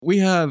We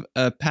have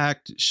a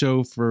packed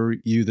show for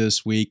you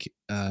this week.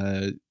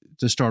 To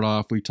start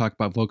off, we talk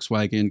about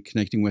Volkswagen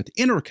connecting with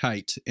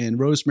Interkite, and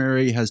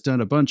Rosemary has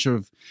done a bunch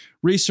of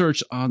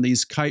research on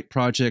these kite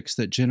projects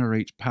that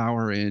generate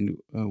power and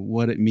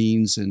what it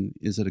means and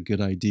is it a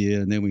good idea.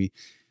 And then we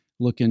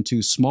look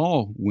into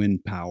small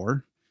wind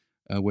power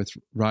with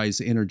Rise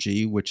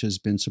Energy, which has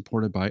been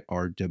supported by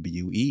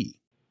RWE.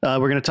 We're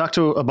going to talk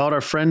about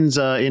our friends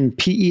in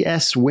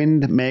PES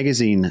Wind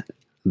Magazine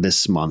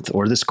this month,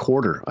 or this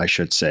quarter, I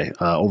should say,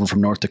 over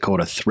from North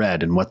Dakota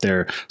Thread, and what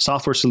their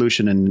software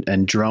solution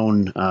and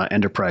drone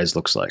enterprise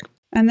looks like.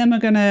 And then we're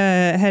going to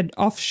head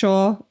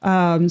offshore.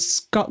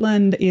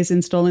 Scotland is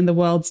installing the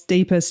world's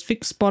deepest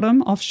fixed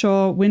bottom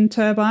offshore wind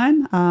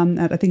turbine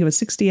at, I think it was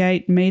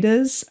 68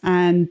 meters.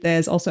 And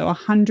there's also a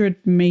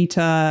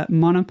 100-meter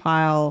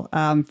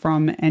monopile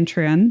from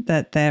Entrian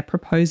that they're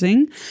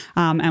proposing.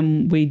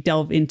 And we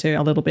delve into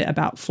a little bit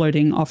about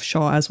floating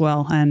offshore as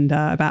well, and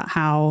about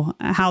how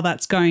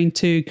that's going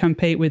to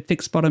compete with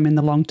fixed bottom in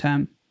the long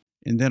term.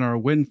 And then our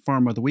wind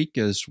farm of the week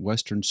is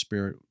Western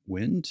Spirit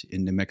Wind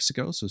in New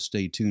Mexico, so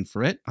stay tuned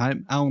for it.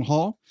 I'm Alan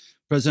Hall,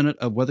 president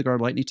of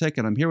WeatherGuard Lightning Tech,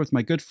 and I'm here with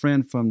my good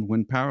friend from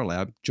Wind Power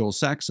Lab, Joel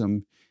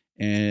Saxum,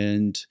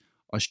 and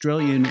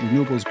Australian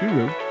renewables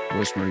guru,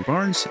 Rosemary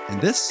Barnes,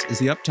 and this is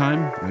the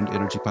Uptime Wind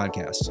Energy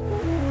Podcast.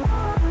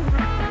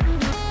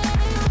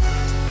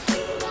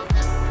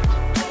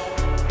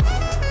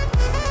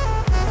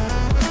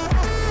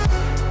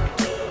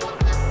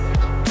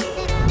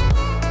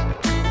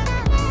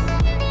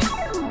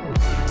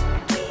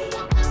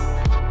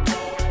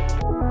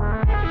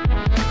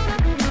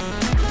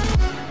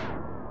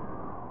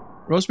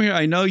 Rosemary,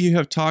 I know you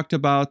have talked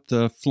about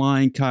the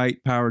flying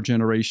kite power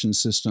generation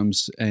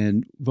systems,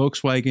 and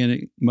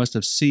Volkswagen must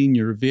have seen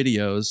your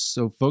videos.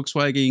 So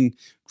Volkswagen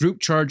Group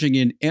Charging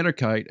and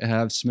Interkite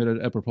have submitted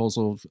a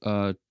proposal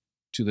to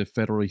the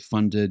federally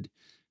funded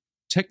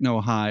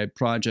TechnoHive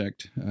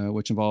project,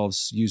 which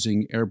involves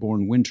using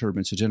airborne wind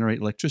turbines to generate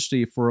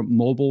electricity for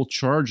mobile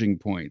charging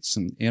points.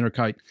 And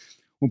Interkite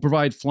will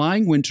provide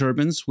flying wind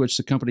turbines, which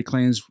the company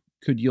claims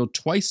could yield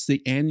twice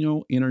the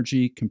annual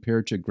energy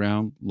compared to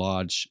ground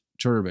lodge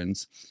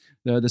turbines.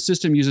 The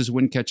system uses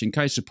wind-catching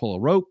kites to pull a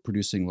rope,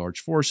 producing large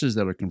forces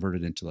that are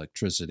converted into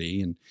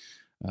electricity. And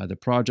the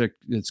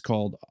project is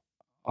called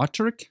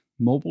Autark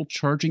Mobile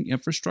Charging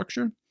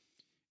Infrastructure,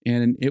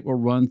 and it will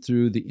run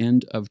through the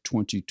end of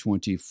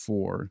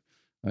 2024.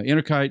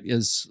 Interkite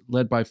is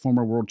led by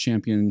former world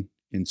champion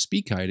in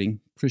speed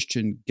kiting,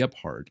 Christian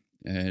Gebhardt,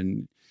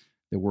 and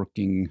they're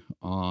working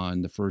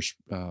on the first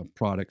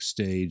product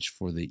stage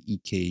for the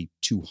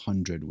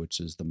EK200,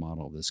 which is the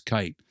model of this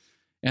kite.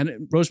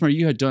 And Rosemary,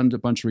 you had done a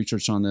bunch of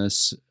research on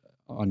this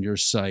on your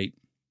site.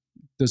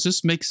 Does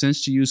this make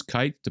sense to use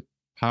kite to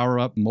power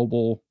up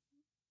mobile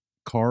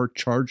car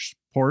charge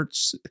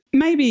ports?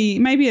 Maybe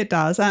it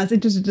does. I was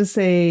interested to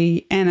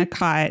see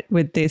Interkite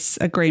with this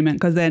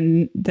agreement, because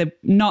they're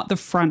not the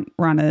front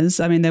runners.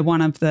 I mean, they're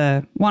one of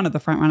the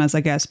front runners, I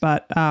guess,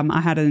 but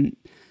I hadn't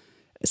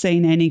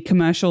seen any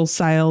commercial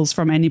sales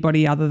from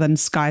anybody other than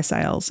Sky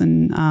Sails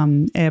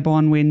and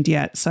airborne wind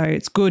yet. So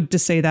it's good to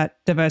see that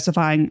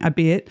diversifying a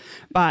bit,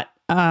 but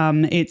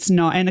it's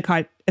not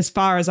Interkite, as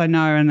far as I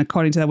know, and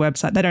according to their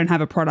website, they don't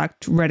have a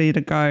product ready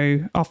to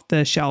go off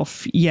the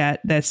shelf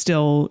yet. They're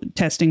still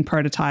testing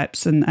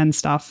prototypes and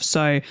stuff.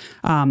 So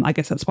I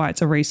guess that's why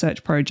it's a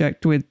research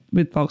project with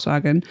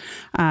Volkswagen.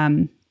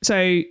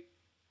 So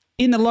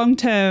in the long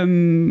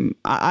term,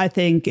 I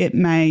think it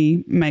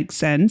may make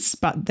sense,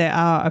 but there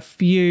are a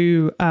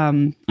few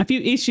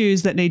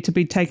issues that need to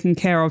be taken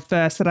care of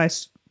first, that I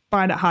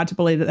find it hard to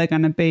believe that they're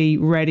going to be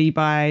ready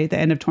by the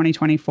end of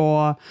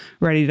 2024,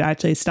 ready to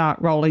actually start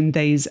rolling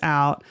these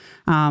out.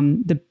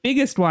 The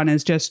biggest one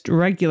is just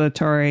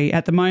regulatory.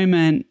 At the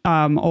moment,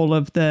 all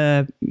of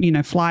the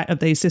flight of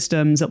these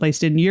systems, at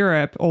least in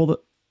Europe, all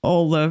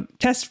the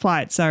test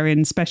flights are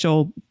in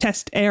special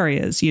test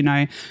areas.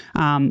 They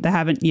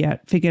haven't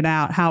yet figured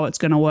out how it's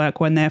going to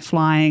work when they're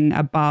flying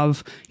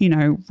above,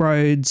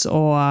 roads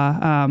or,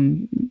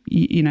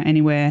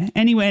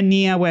 anywhere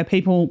near where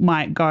people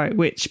might go,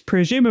 which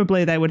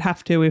presumably they would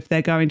have to if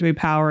they're going to be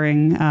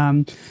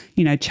powering,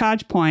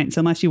 charge points,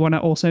 unless you want to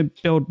also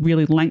build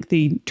really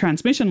lengthy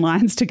transmission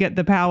lines to get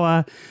the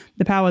power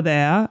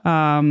there.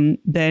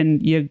 Then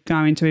you're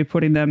going to be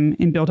putting them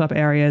in built up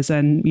areas,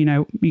 and,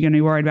 you're going to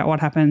be worried about what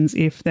happens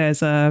if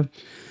there's a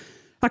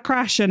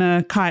crash and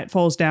a kite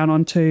falls down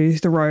onto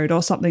the road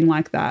or something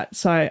like that.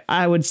 So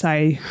I would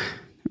say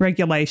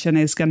regulation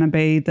is going to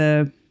be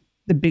the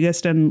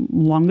biggest and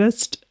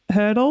longest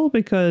hurdle,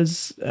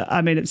 because,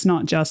 it's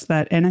not just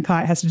that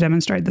Interkite has to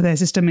demonstrate that their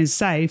system is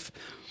safe.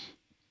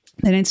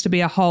 There needs to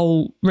be a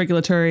whole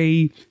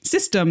regulatory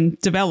system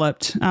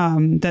developed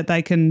that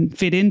they can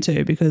fit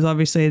into, because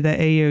obviously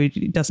the EU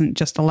doesn't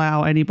just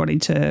allow anybody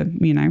to,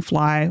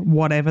 fly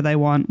whatever they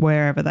want,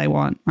 wherever they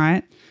want,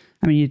 right?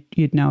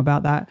 You'd know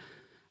about that.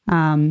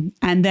 And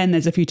then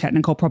there's a few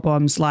technical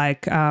problems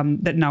like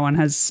that no one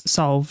has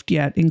solved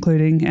yet,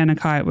 including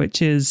Anakite,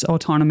 which is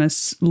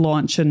autonomous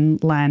launch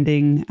and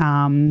landing,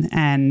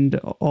 and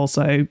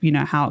also,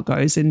 how it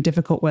goes in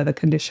difficult weather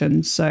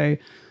conditions. So,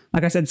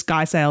 like I said,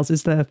 SkySails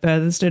is the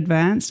furthest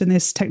advanced in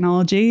this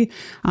technology,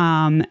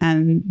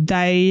 and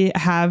they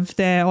have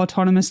their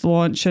autonomous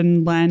launch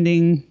and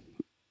landing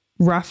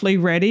roughly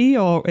ready,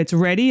 or it's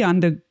ready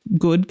under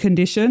good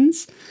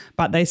conditions,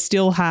 but they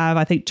still have,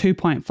 I think,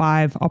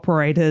 2.5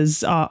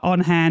 operators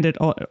on hand at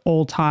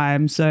all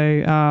times.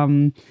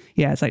 So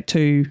it's like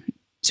two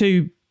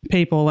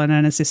people and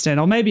an assistant,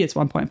 or maybe it's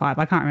 1.5.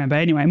 I can't remember.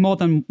 Anyway, more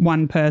than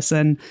one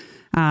person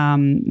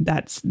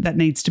that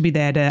needs to be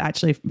there to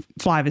actually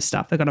fly this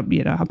stuff. They've got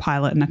a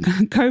pilot and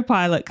a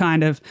co-pilot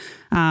kind of,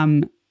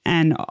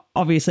 and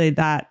obviously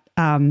that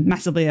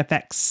massively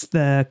affects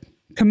the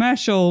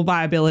commercial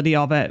viability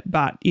of it,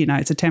 but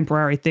it's a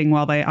temporary thing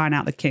while they iron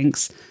out the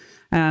kinks.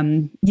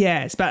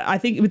 Yes, but I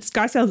think with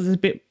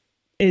SkySails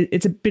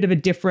it's a bit of a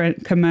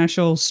different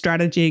commercial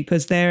strategy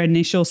because their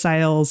initial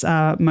sales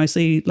are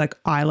mostly like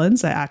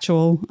islands, they're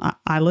actual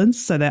islands,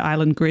 so they're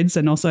island grids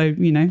and also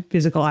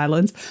physical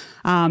islands.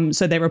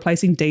 So they're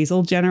replacing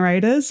diesel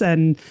generators,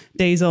 and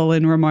diesel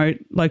in remote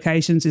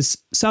locations is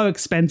so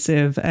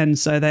expensive, and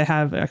so they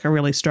have like a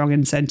really strong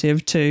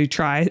incentive to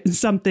try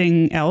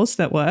something else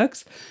that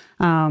works.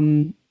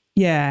 And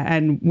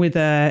with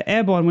a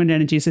airborne wind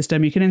energy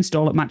system, you can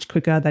install it much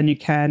quicker than you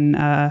can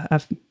a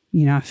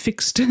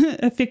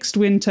fixed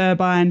wind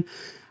turbine,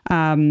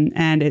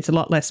 and it's a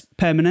lot less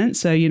permanent.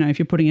 So if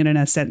you're putting it in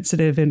a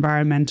sensitive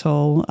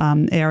environmental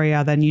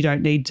area, then you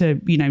don't need to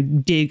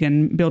dig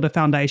and build a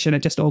foundation.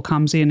 It just all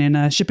comes in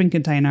a shipping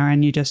container,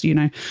 and you just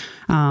unpack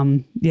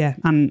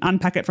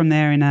it from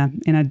there in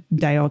a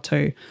day or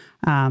two.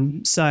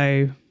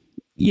 So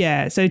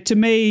to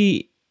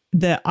me,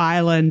 the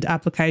island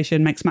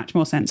application makes much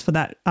more sense for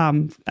that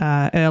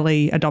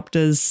early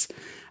adopters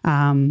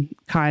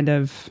kind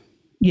of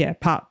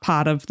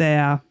part of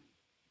their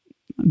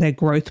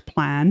growth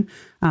plan,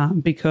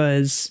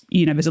 because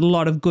there's a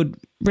lot of good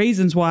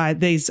reasons why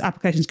these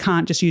applications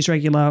can't just use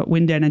regular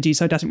wind energy.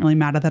 So it doesn't really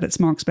matter that it's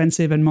more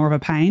expensive and more of a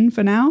pain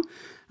for now.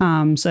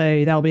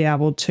 So they'll be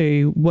able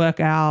to work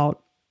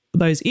out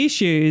those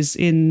issues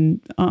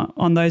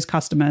on those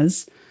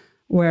customers.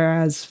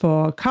 Whereas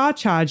for car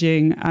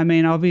charging, I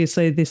mean,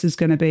 obviously this is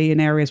going to be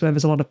in areas where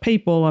there's a lot of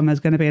people and there's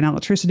going to be an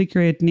electricity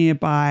grid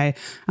nearby.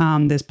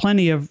 There's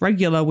plenty of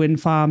regular wind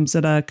farms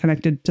that are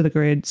connected to the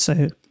grid.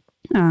 So,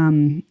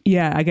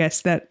 I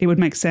guess that it would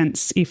make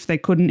sense if they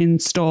couldn't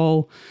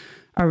install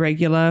a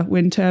regular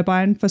wind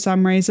turbine for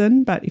some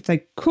reason. But if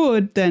they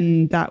could,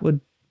 then that would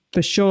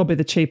for sure be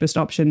the cheapest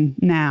option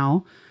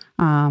now.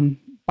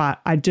 But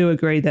I do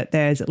agree that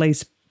there's at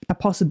least a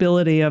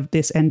possibility of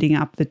this ending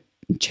up the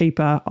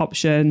cheaper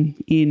option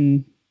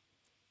in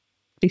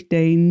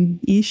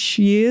 15-ish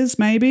years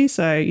maybe.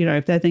 So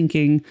if they're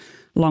thinking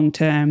long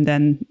term,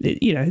 then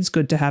it's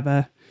good to have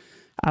a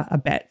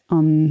bet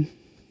on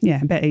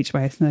a bet each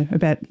way. So a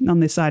bet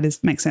on this side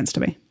makes sense to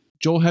me.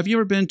 Joel, have you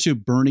ever been to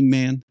Burning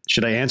Man?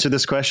 Should I answer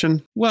this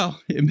question?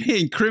 Well, it may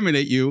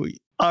incriminate you.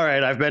 All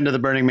right, I've been to the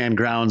Burning Man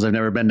grounds. I've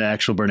never been to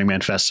actual Burning Man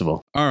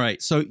festival. All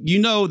right, so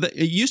that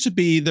it used to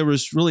be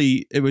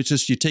it was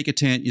just you take a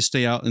tent, you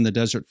stay out in the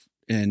desert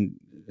and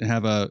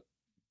have a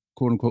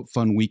quote unquote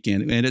fun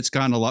weekend. And it's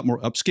gotten a lot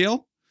more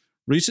upscale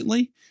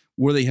recently,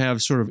 where they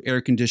have sort of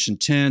air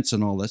conditioned tents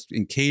and all this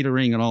and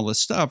catering and all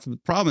this stuff. The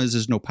problem is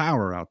there's no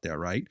power out there,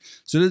 right?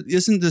 So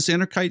isn't this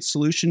Interkite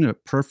solution a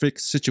perfect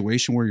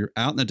situation where you're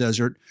out in the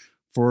desert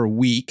for a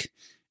week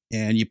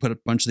and you put a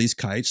bunch of these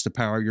kites to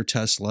power your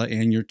Tesla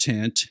and your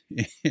tent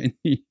and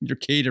your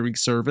catering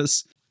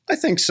service? I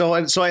think so.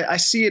 And so I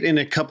see it in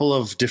a couple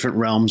of different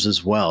realms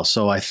as well.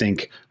 So I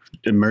think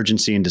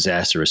emergency and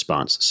disaster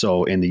response.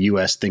 So in the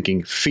US,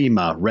 thinking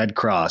FEMA, Red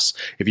Cross,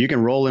 if you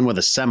can roll in with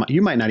a semi,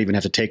 you might not even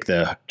have to take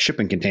the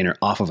shipping container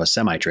off of a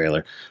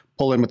semi-trailer,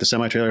 pull in with the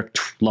semi-trailer,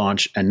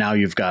 launch, and now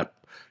you've got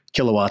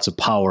kilowatts of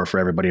power for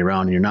everybody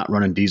around, and you're not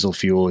running diesel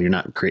fuel, you're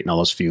not creating all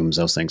those fumes,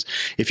 those things.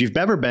 If you've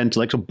ever been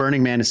to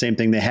Burning Man, the same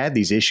thing, they had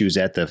these issues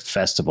at the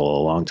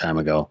festival a long time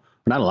ago.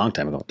 Not a long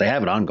time ago. They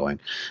have it ongoing.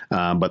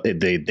 But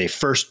they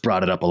first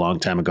brought it up a long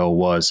time ago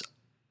was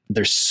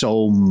there's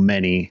so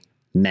many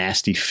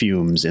nasty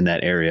fumes in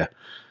that area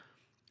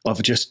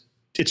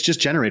it's just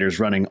generators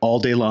running all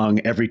day long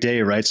every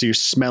day, right? So you're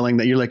smelling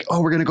that, you're like,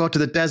 oh, we're going to go out to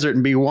the desert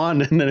and be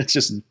one. And then it's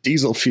just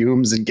diesel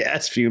fumes and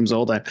gas fumes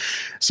all the time.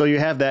 So you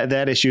have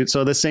that issue.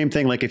 So the same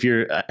thing, like if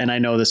you're, and I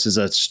know this is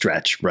a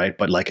stretch, right?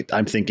 But like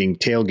I'm thinking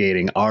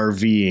tailgating,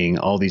 RVing,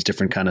 all these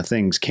different kind of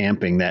things,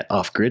 camping, that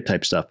off-grid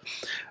type stuff.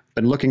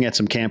 Been looking at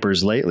some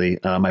campers lately,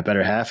 my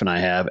better half and I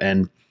have,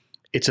 and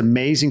it's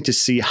amazing to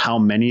see how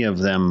many of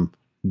them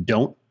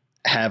don't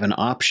have an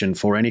option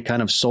for any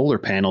kind of solar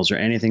panels or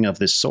anything of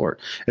this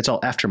sort. It's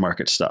all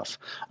aftermarket stuff.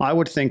 I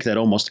would think that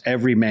almost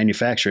every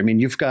manufacturer, I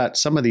mean, you've got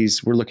some of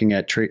these, we're looking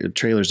at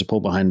trailers to pull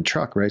behind the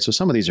truck, right? So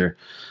some of these are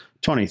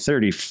 20,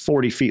 30,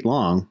 40 feet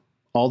long,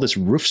 all this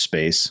roof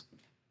space.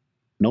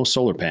 no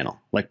solar panel.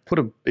 Like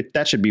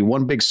that should be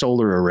one big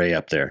solar array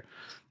up there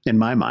in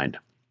my mind.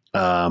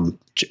 And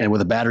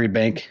with a battery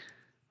bank.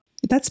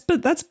 That's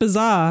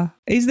bizarre.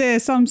 Is there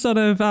some sort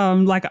of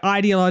like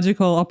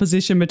ideological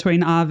opposition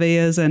between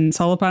RVers and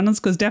solar panels?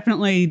 Because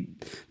definitely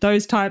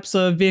those types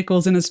of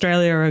vehicles in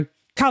Australia are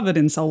covered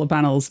in solar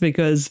panels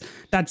because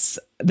that's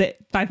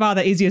by far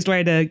the easiest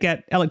way to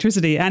get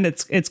electricity, and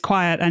it's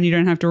quiet and you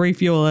don't have to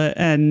refuel it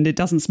and it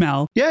doesn't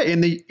smell. Yeah,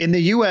 in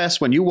the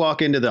US, when you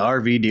walk into the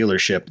RV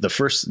dealership, the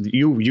first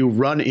you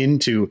run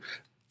into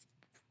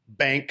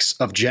banks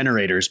of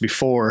generators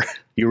before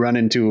you run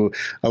into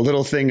a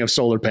little thing of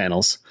solar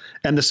panels.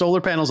 And the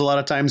solar panels a lot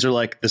of times are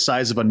like the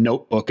size of a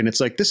notebook. And it's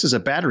like, this is a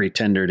battery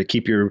tender to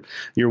keep your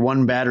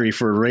one battery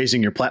for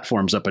raising your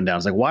platforms up and down.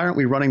 It's like, why aren't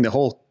we running the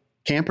whole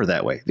camper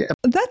that way? Yeah.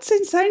 That's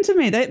insane to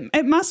me.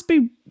 It must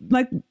be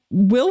like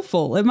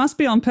willful. It must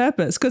be on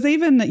purpose. Because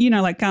even,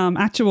 like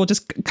actual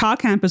just car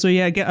campers where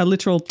you get a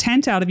literal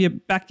tent out of your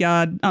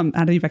backyard,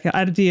 out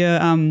of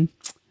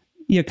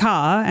your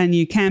car, and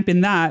you camp in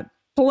that.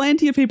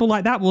 Plenty of people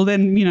like that will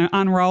then,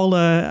 unroll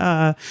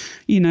a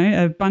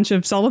bunch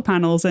of solar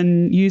panels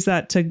and use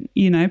that to,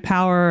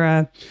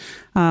 power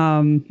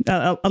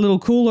a little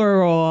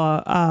cooler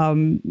or,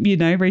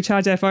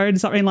 recharge their phone,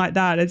 something like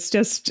that. It's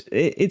just,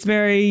 it's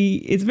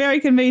very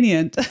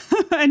convenient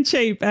and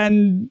cheap.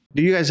 And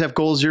do you guys have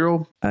Goal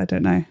Zero? I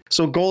don't know.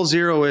 So Goal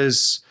Zero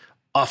is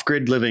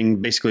off-grid living,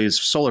 basically, is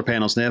solar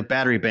panels, and they have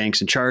battery banks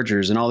and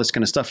chargers and all this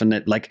kind of stuff. And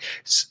that, like,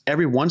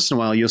 every once in a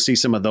while, you'll see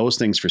some of those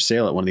things for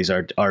sale at one of these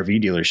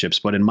RV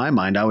dealerships. But in my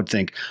mind, I would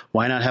think,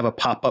 why not have a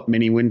pop-up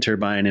mini wind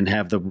turbine and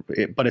have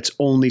but it's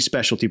only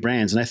specialty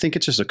brands. And I think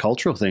it's just a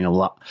cultural thing. A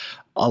lot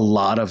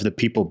of the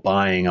people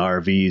buying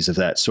RVs of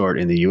that sort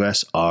in the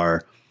US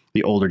are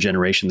the older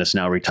generation that's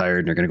now retired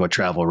and are going to go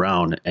travel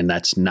around. And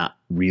that's not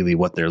really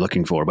what they're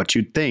looking for. But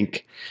you'd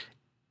think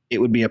it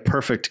would be a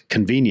perfect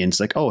convenience.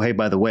 Like, oh, hey,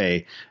 by the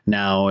way,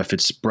 now if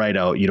it's bright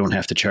out, you don't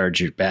have to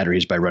charge your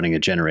batteries by running a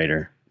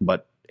generator.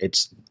 But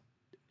it's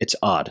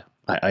odd.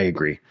 I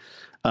agree.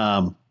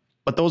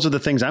 But those are the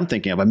things I'm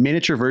thinking of. A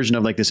miniature version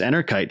of like this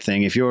Enerkite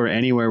thing. If you're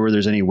anywhere where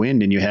there's any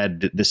wind and you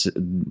had this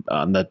in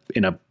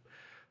a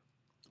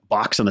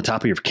box on the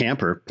top of your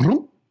camper,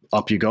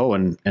 up you go,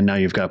 and now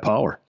you've got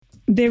power.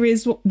 There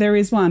is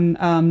one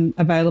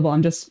available.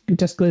 I'm just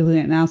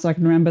Googling it now so I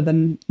can remember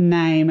the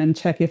name and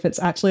check if it's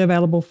actually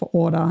available for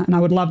order. And I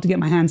would love to get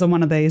my hands on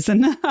one of these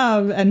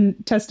and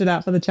test it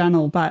out for the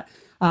channel. But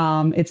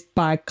it's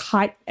by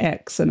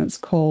KiteX and it's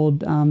called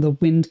the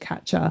Wind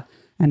Catcher.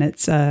 And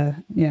it's the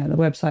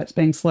website's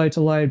being slow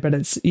to load, but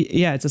it's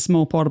a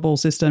small portable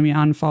system. You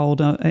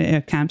unfold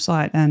a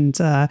campsite, and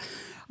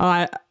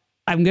I'm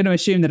going to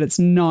assume that it's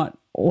not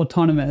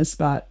autonomous,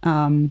 but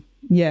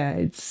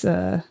it's.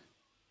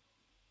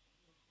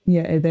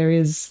 There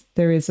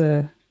is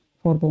a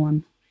portable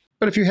one.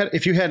 But if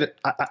you had,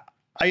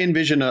 I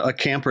envision a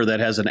camper that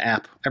has an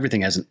app.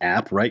 Everything has an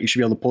app, right? You should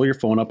be able to pull your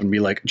phone up and be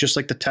like, just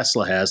like the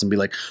Tesla has, and be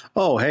like,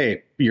 oh,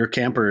 hey, your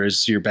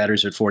batteries are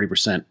at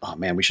 40%. Oh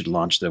man, we should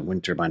launch the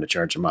wind turbine to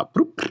charge them up.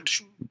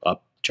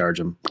 Up, charge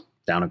them,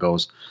 down it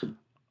goes.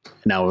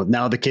 Now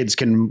the kids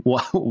can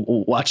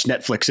watch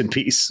Netflix in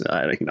peace.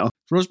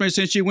 Rosemary,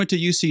 since you went to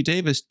UC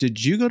Davis,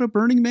 did you go to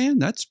Burning Man?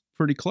 That's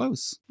pretty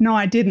close. No,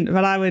 I didn't,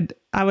 but I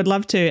would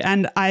love to.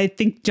 And I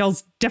think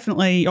Joel's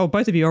definitely, or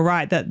both of you are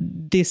right, that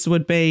this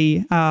would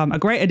be a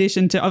great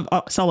addition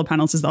to solar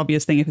panels is the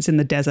obvious thing. If it's in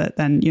the desert,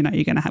 then, you're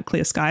going to have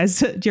clear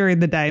skies during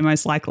the day,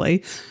 most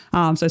likely.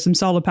 So some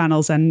solar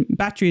panels and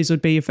batteries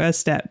would be your first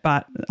step,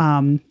 but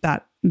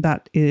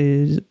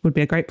would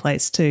be a great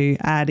place to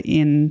add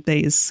in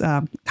these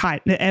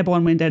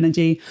airborne wind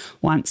energy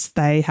once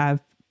they have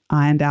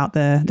ironed out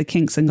the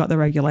kinks and got the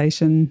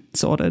regulation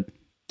sorted.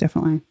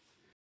 Definitely.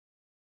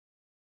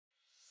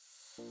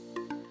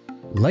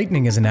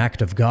 Lightning is an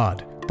act of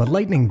God, but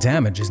lightning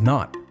damage is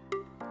not.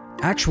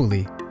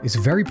 Actually, it's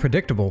very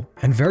predictable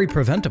and very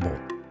preventable.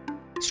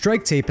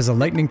 Strike Tape is a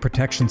lightning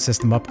protection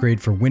system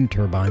upgrade for wind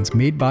turbines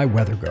made by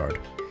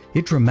WeatherGuard.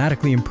 It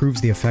dramatically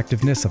improves the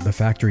effectiveness of the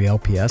factory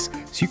LPS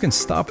so you can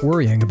stop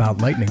worrying about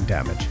lightning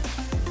damage.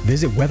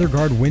 Visit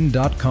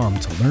weatherguardwind.com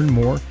to learn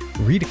more,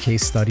 read a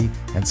case study,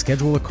 and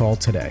schedule a call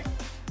today.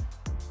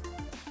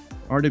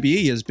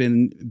 RWE has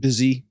been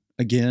busy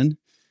again.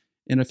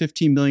 In a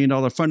 $15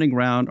 million funding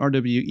round,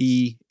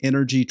 RWE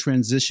Energy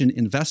Transition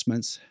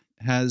Investments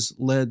has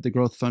led the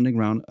growth funding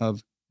round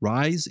of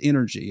Rise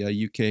Energy, a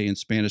UK and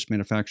Spanish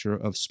manufacturer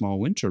of small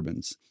wind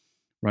turbines.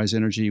 Rise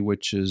Energy,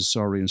 which has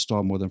already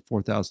installed more than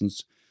 4,000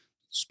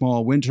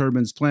 small wind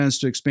turbines, plans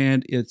to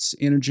expand its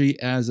energy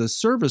as a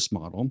service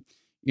model,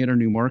 enter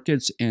new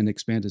markets, and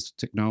expand its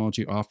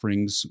technology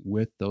offerings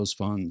with those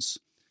funds.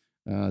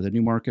 The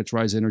new markets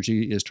Rise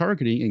Energy is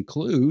targeting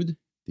include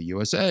the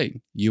USA,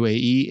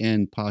 UAE,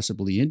 and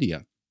possibly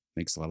India.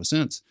 Makes a lot of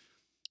sense.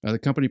 The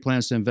company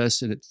plans to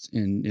invest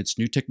in its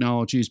new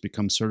technologies,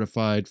 become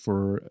certified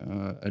for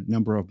a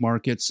number of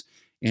markets,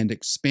 and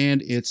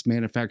expand its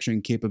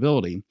manufacturing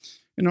capability.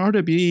 And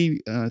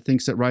RWE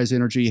thinks that Rise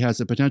Energy has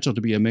the potential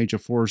to be a major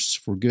force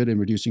for good in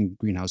reducing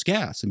greenhouse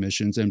gas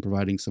emissions and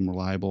providing some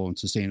reliable and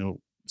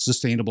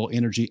sustainable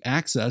energy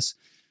access.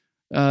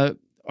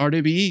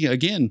 RWE,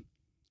 again,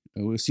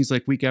 it seems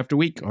like week after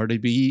week,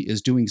 RWE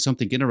is doing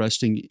something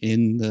interesting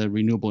in the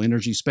renewable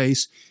energy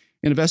space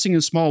and investing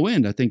in small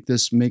wind. I think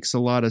this makes a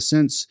lot of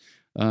sense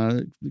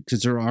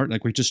because there are,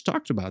 like we just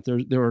talked about,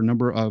 there are a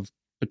number of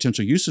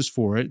potential uses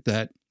for it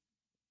that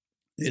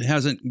it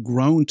hasn't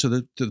grown to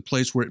the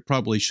place where it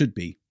probably should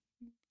be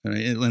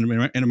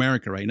in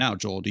America right now.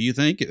 Joel, do you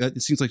think?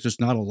 It seems like there's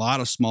not a lot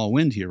of small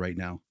wind here right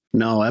now.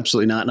 No,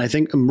 absolutely not. And I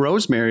think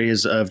Rosemary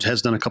has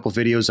done a couple of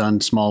videos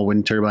on small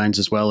wind turbines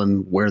as well,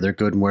 and where they're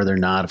good and where they're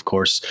not, of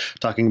course,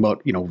 talking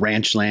about,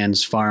 ranch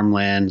lands,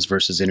 farmlands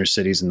versus inner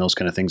cities and those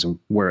kind of things and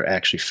where it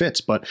actually fits.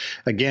 But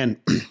again,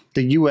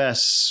 the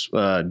U.S.,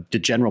 the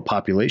general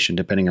population,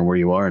 depending on where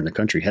you are in the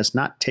country, has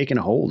not taken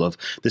a hold of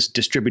this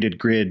distributed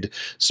grid,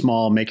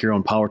 small, make your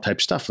own power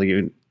type stuff.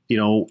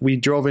 We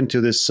drove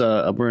into this,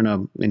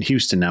 we're in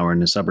Houston now, we're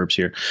in the suburbs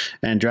here,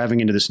 and driving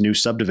into this new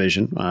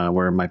subdivision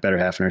where my better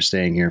half and I are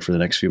staying here for the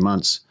next few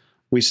months.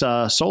 We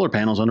saw solar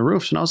panels on the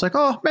roofs, and I was like,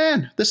 oh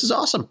man, this is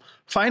awesome.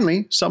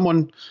 Finally,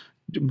 someone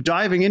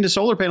diving into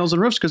solar panels on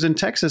roofs, because in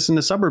Texas, in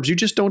the suburbs, you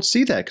just don't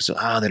see that because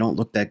they don't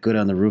look that good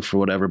on the roof or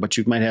whatever, but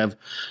you might have,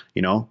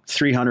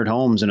 300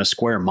 homes in a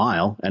square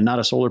mile and not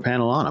a solar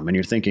panel on them. And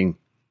you're thinking,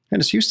 and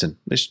it's Houston.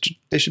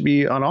 They should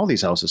be on all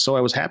these houses. So I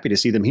was happy to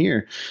see them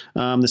here.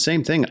 The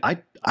same thing. I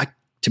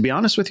to be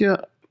honest with you,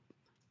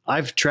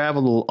 I've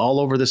traveled all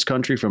over this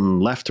country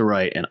from left to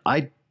right, and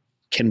I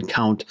can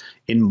count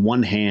in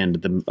one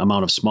hand the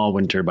amount of small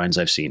wind turbines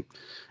I've seen.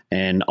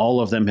 And all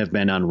of them have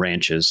been on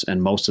ranches,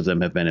 and most of them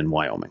have been in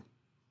Wyoming,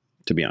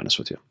 to be honest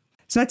with you.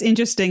 So that's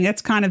interesting.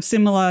 That's kind of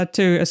similar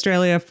to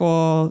Australia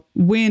for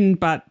wind,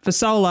 but for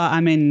solar,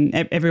 I mean,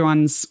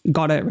 everyone's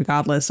got it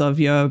regardless of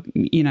your,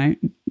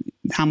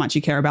 how much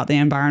you care about the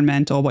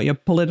environment or what your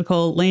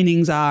political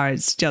leanings are.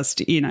 It's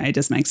just, it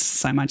just makes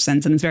so much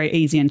sense. And it's very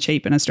easy and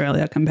cheap in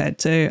Australia compared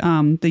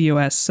to the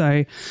US.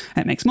 So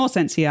it makes more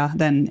sense here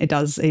than it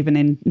does even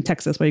in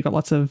Texas, where you've got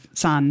lots of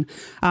sun.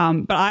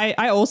 But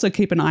I also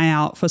keep an eye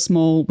out for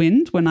small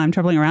wind when I'm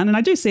traveling around, and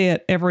I do see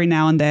it every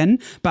now and then.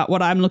 But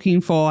what I'm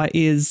looking for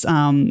is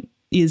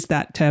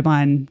that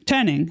turbine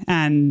turning.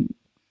 And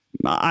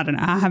I don't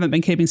know, I haven't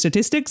been keeping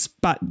statistics,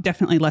 but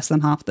definitely less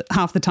than half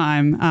the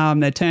time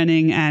they're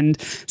turning,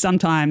 and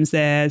sometimes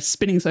they're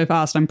spinning so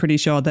fast I'm pretty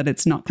sure that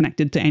it's not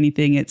connected to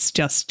anything. It's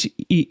just,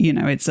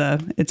 it's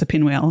a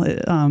pinwheel,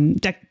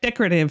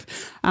 decorative,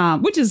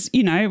 which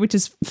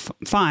is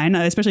fine,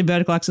 especially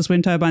vertical axis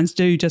wind turbines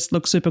do just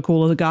look super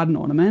cool as a garden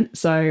ornament.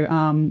 So,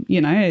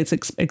 it's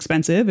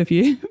expensive if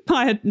you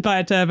buy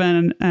a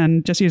turbine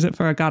and just use it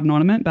for a garden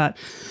ornament, but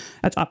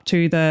that's up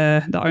to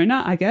the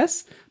owner, I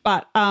guess.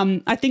 But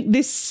I think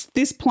this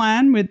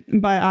plan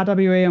by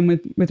RWE and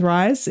with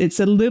Rise, it's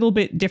a little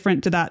bit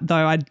different to that,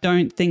 though. I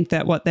don't think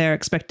that what they're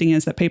expecting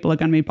is that people are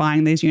going to be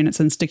buying these units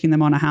and sticking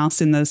them on a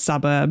house in the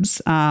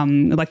suburbs.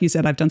 Like you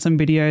said, I've done some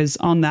videos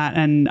on that,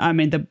 and I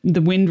mean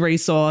the wind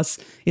resource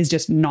is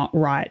just not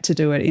right to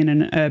do it in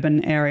an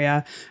urban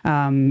area.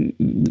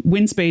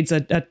 Wind speeds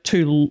are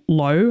too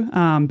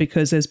low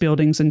because there's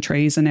buildings and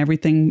trees and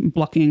everything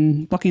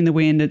blocking the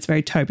wind. It's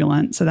very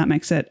turbulent, so that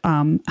makes it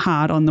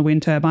hard on the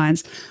wind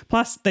turbines.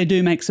 Plus, they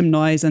do make some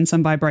noise and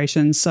some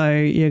vibrations, so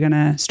you're going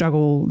to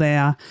struggle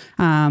there.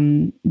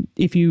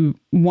 If you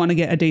want to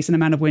get a decent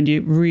amount of wind,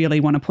 you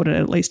really want to put it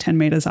at least 10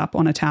 meters up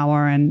on a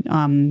tower, and,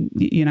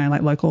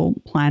 like local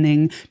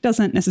planning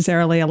doesn't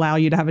necessarily allow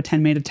you to have a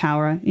 10-meter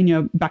tower in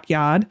your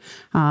backyard.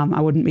 I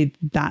wouldn't be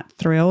that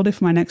thrilled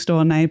if my next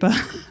door neighbor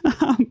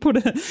put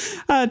a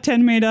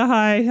 10-meter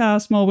high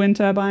small wind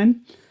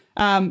turbine.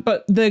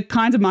 But the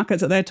kinds of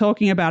markets that they're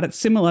talking about, it's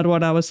similar to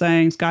what I was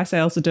saying Sky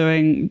Sales are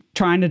doing,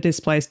 trying to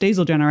displace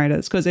diesel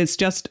generators, because it's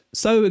just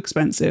so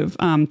expensive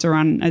to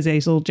run a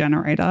diesel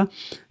generator.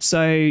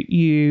 So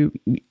you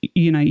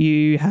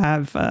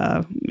have,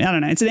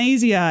 it's an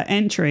easier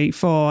entry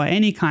for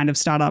any kind of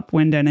startup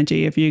wind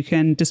energy. If you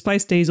can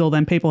displace diesel,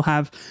 then people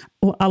have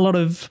a lot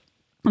of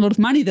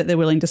money that they're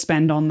willing to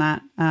spend on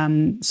that.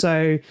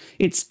 So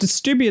it's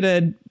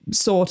distributed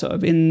sort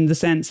of in the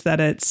sense that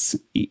it's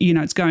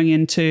going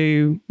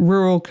into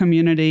rural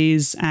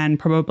communities and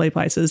probably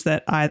places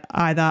that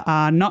either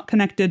are not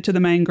connected to the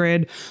main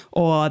grid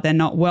or they're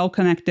not well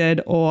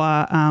connected, or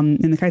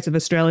in the case of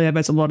Australia,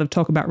 there's a lot of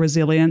talk about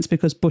resilience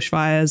because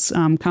bushfires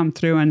come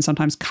through and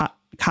sometimes cut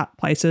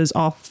places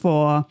off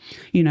for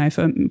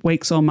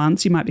weeks or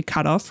months. You might be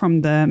cut off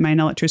from the main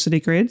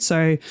electricity grid.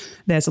 So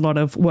there's a lot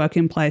of work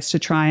in place to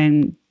try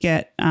and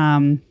get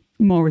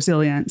more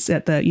resilience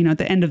at the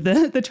end of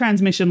the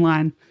transmission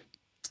line.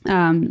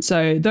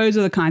 So those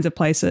are the kinds of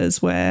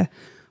places where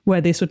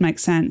this would make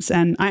sense.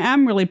 And I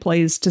am really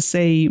pleased to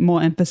see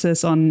more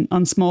emphasis on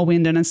small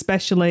wind, and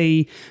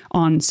especially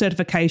on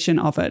certification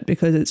of it,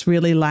 because it's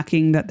really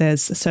lacking that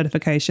there's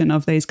certification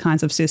of these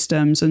kinds of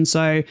systems. And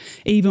so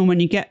even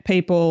when you get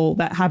people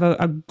that have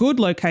a good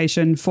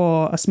location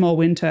for a small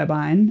wind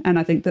turbine, and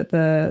I think that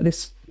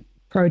this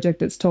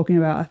project it's talking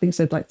about, I think it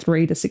said like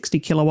 3 to 60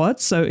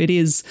 kilowatts. So it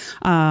is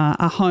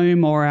a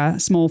home or a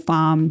small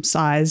farm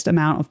sized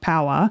amount of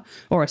power,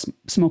 or a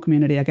small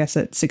community, I guess,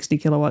 at 60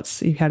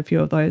 kilowatts. You've had a few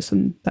of those,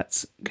 and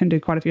that's can do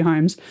quite a few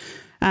homes.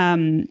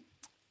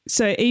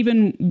 So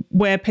even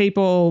where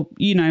people,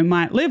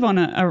 might live on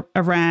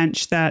a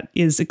ranch that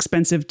is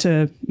expensive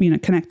to,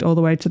 connect all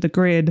the way to the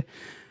grid,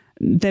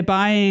 they're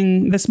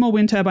buying the small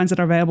wind turbines that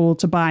are available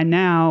to buy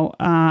now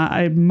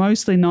are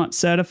mostly not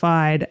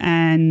certified,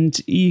 and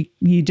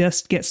you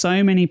just get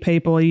so many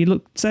people.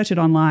 Search it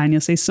online,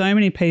 you'll see so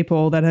many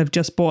people that have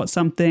just bought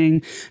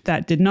something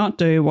that did not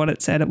do what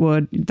it said it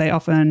would. They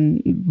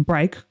often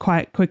break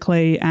quite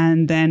quickly,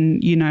 and then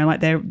like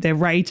they're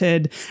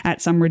rated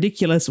at some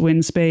ridiculous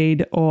wind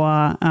speed,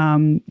 or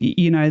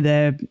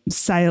their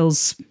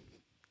sales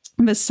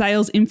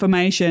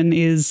information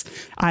is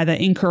either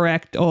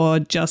incorrect or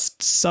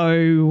just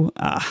so,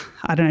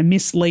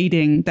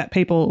 misleading that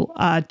people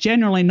are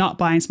generally not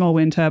buying small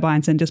wind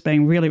turbines and just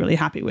being really, really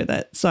happy with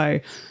it.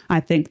 So I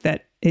think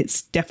that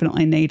it's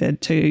definitely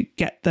needed to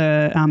get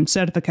the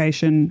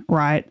certification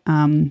right.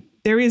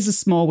 There is a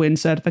small wind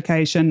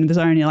certification. There's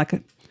only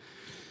like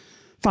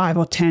 5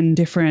 or 10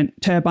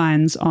 different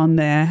turbines on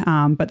there,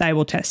 but they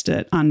will test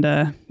it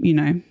under,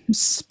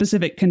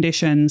 specific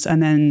conditions,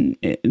 and then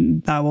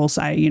they will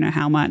say,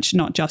 how much,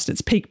 not just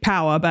its peak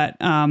power, but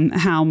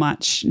how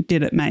much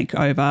did it make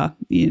over,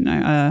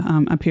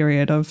 a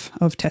period of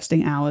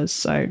testing hours.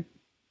 So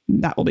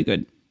that will be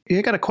good. Yeah,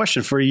 I got a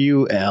question for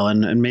you,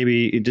 Alan, and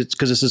maybe it's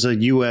because this is a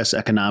U.S.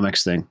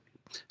 economics thing.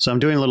 So I'm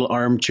doing a little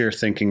armchair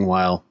thinking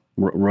while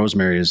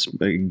Rosemary is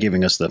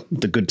giving us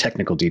the good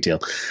technical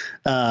detail.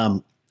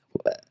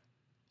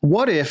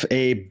 What if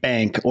a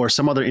bank or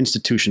some other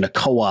institution, a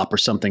co-op or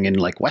something in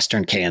like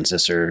Western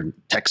Kansas or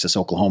Texas,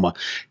 Oklahoma,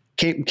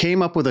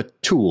 came up with a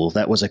tool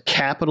that was a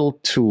capital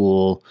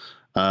tool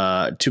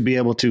to be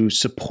able to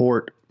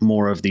support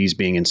more of these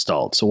being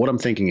installed? So what I'm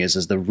thinking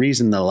is the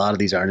reason that a lot of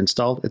these aren't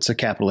installed, it's a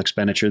capital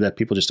expenditure that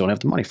people just don't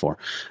have the money for.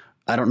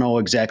 I don't know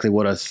exactly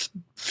what a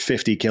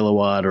 50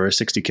 kilowatt or a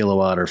 60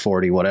 kilowatt or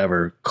 40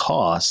 whatever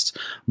costs,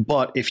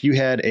 but if you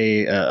had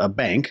a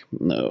bank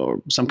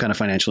or some kind of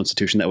financial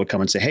institution that would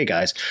come and say, hey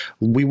guys,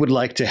 we would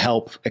like to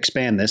help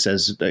expand this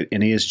as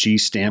an ESG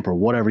stamp or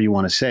whatever you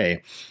want to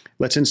say,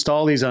 let's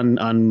install these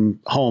on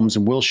homes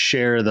and we'll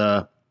share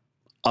the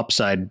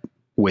upside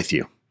with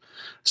you.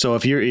 So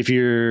if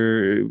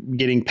you're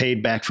getting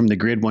paid back from the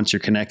grid once you're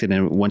connected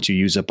and once you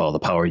use up all the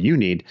power you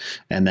need,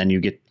 and then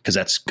you get, because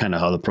that's kind of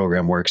how the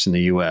program works in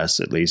the U.S.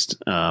 at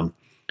least.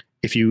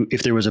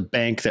 If there was a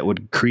bank that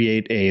would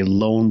create a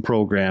loan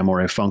program or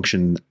a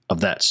function of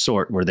that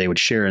sort where they would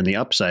share in the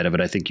upside of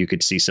it, I think you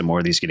could see some more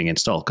of these getting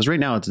installed. Because right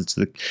now it's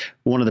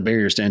one of the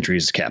barriers to entry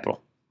is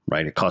capital.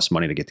 Right? It costs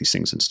money to get these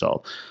things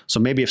installed. So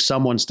maybe if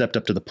someone stepped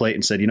up to the plate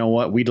and said, you know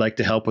what, we'd like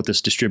to help with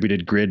this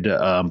distributed grid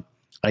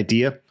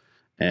idea.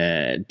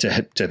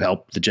 To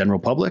help the general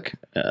public,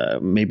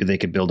 maybe they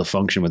could build a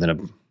function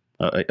within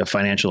a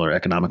financial or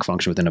economic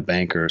function within a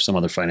bank or some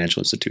other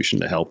financial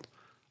institution to help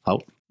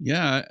out.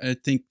 Yeah, I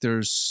think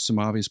there's some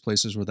obvious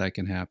places where that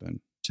can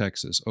happen.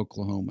 Texas,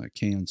 Oklahoma,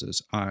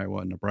 Kansas,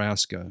 Iowa,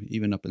 Nebraska,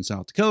 even up in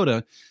South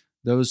Dakota,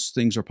 those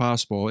things are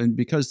possible. And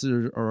because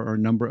there are a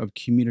number of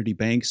community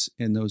banks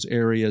in those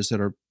areas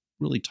that are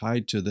really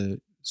tied to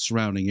the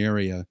surrounding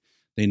area,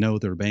 they know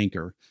their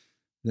banker,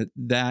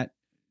 that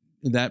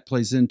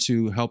plays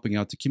into helping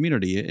out the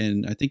community.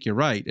 And I think you're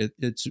right.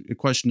 It's a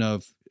question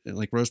of,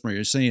 like Rosemary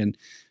is saying,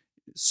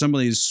 some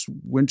of these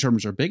wind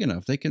turbines are big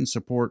enough. They can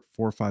support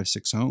 4, 5,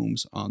 6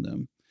 homes on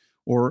them,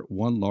 or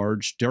one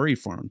large dairy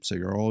farm. So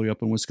you're all the way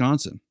up in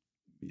Wisconsin.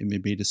 It may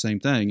be the same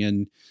thing.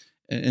 And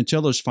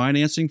until there's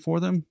financing for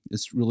them,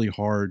 it's really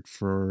hard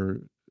for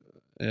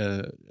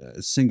a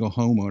single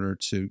homeowner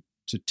to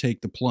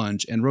take the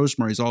plunge. And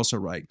Rosemary's also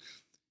right.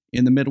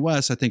 In the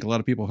Midwest, I think a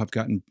lot of people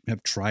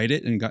have tried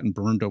it and gotten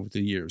burned over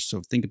the years. So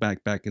think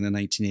back in the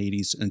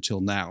 1980s until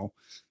now.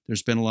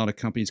 There's been a lot of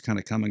companies kind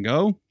of come and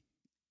go.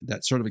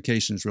 That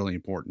certification is really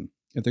important.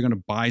 If they're going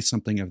to buy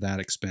something of that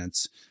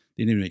expense,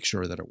 they need to make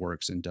sure that it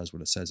works and does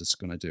what it says it's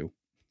going to do.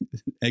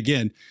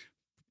 Again,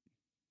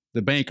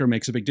 the banker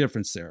makes a big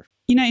difference there.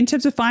 In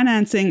terms of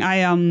financing,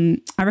 I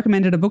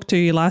recommended a book to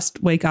you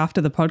last week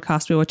after the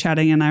podcast. We were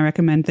chatting, and I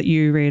recommend that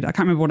you read. I can't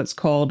remember what it's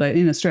called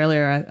in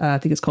Australia. I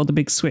think it's called The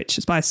Big Switch.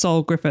 It's by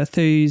Saul Griffith,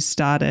 who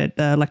started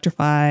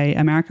Electrify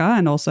America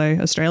and also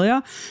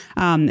Australia.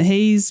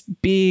 He's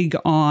big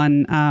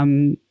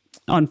on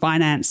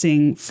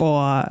financing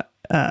for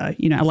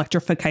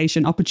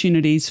electrification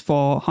opportunities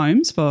for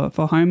homes, for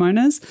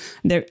homeowners.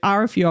 There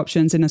are a few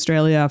options in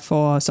Australia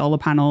for solar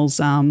panels.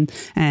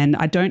 And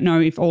I don't know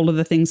if all of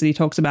the things that he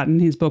talks about in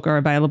his book are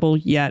available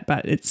yet,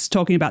 but it's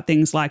talking about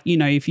things like,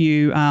 if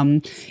you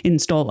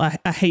install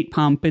a heat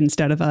pump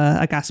instead of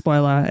a gas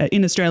boiler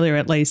in Australia,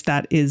 at least,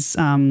 that is,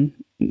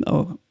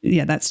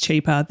 that's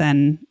cheaper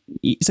than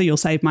so you'll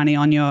save money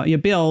on your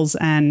bills.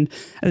 And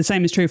the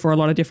same is true for a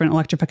lot of different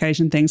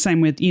electrification things.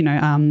 Same with,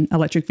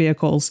 electric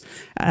vehicles,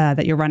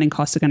 that your running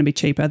costs are going to be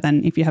cheaper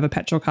than if you have a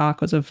petrol car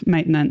because of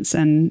maintenance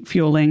and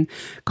fueling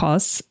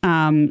costs.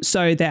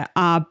 So there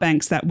are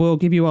banks that will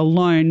give you a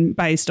loan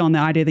based on the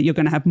idea that you're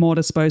going to have more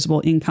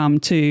disposable income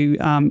to,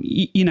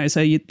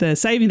 the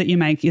saving that you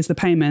make is the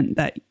payment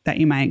that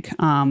you make.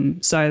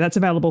 So that's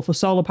available for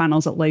solar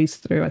panels, at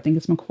least through, I think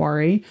it's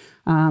Macquarie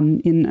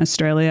in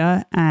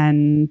Australia.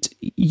 And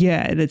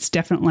yeah, it's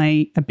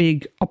definitely a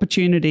big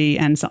opportunity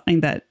and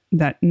something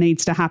that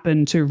needs to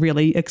happen to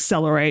really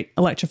accelerate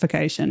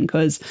electrification,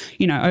 because,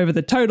 over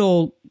the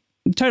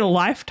total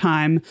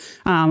lifetime,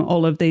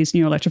 all of these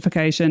new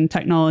electrification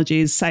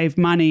technologies save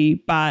money,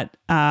 but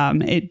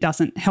it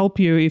doesn't help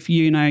you if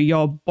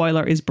your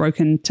boiler is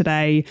broken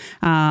today,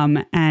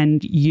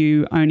 and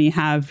you only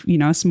have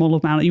a small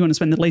amount. You want to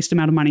spend the least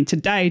amount of money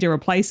today to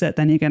replace it,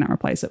 then you're going to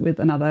replace it with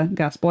another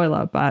gas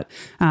boiler. But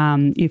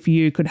if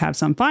you could have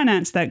some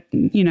finance that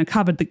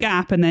covered the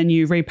gap, and then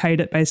you repaid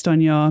it based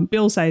on your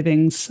bill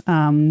savings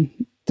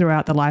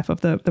throughout the life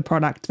of the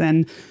product,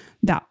 then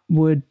that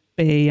would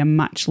be a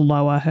much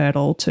lower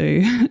hurdle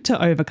to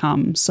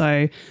overcome.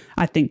 So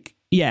I think,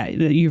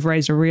 you've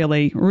raised a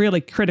really, really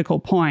critical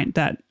point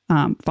that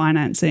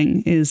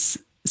financing is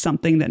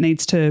something that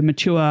needs to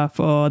mature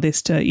for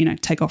this to,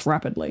 take off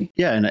rapidly.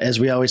 Yeah. And as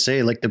we always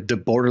say, like the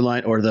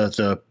borderline or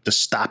the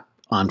stop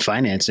on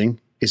financing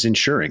is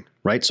insuring,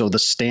 right? So the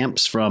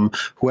stamps from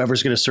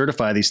whoever's going to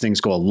certify these things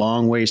go a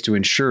long ways to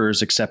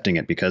insurers accepting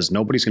it, because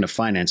nobody's going to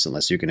finance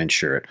unless you can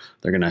insure it.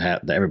 They're going to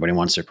have, everybody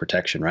wants their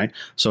protection, right?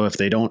 So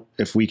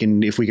if we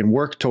can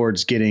work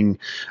towards getting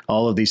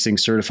all of these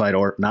things certified,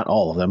 or not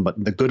all of them,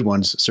 but the good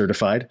ones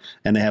certified,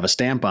 and they have a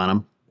stamp on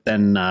them,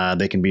 then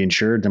they can be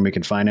insured, then we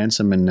can finance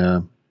them,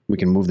 and we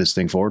can move this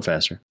thing forward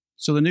faster.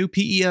 So the new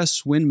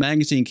PES Wind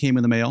magazine came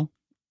in the mail.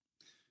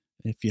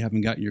 If you haven't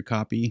gotten your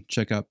copy,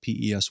 check out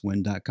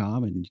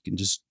peswind.com and you can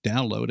just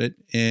download it.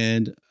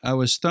 And I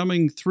was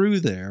thumbing through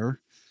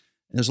there.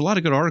 There's a lot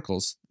of good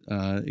articles.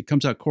 It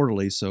comes out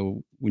quarterly,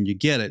 so when you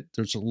get it,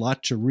 there's a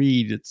lot to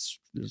read.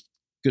 There's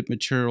good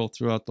material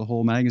throughout the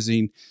whole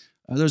magazine.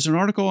 There's an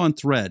article on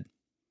Thread,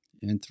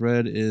 and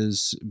Thread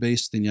is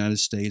based in the United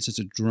States. It's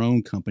a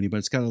drone company, but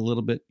it's got a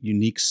little bit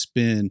unique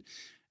spin.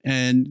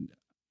 And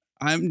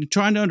I'm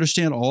trying to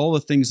understand all the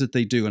things that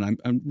they do, and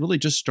I'm really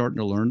just starting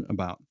to learn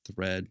about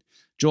Thread.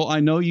 Joel,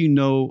 I know you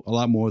know a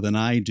lot more than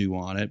I do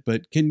on it,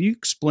 but can you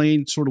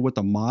explain sort of what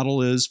the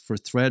model is for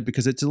Thread?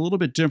 Because it's a little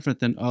bit different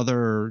than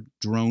other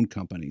drone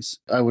companies.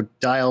 I would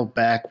dial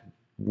back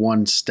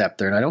one step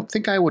there, and I don't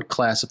think I would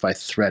classify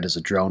Thread as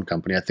a drone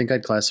company. I think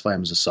I'd classify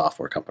them as a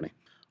software company.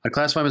 I'd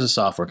classify them as a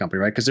software company,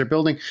 right? Because they're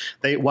building.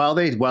 While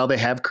they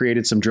have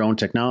created some drone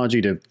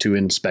technology to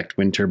inspect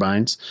wind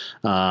turbines,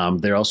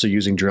 they're also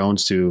using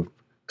drones to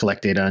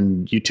collect data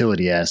on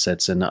utility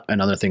assets and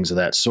other things of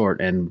that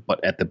sort.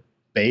 But at the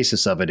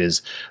basis of it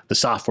is the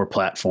software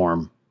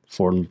platform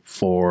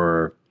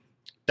for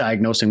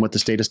diagnosing what the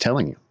state is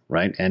telling you,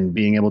 right? And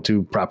being able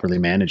to properly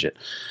manage it.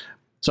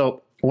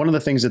 So one of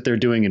the things that they're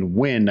doing in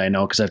wind, I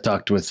know, because I've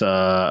talked with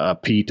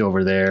Pete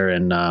over there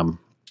and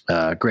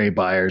Gray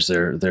Byers,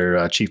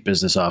 their chief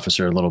business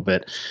officer, a little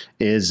bit,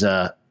 is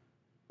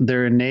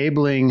they're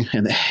enabling,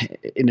 and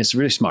it's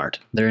really smart,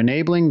 they're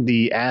enabling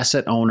the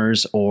asset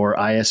owners or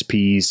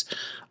ISPs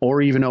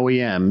or even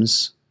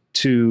OEMs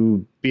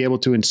to be able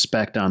to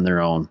inspect on their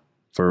own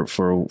for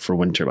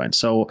wind turbines.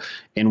 So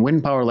in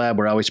Wind Power Lab,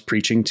 we're always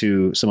preaching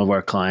to some of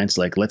our clients,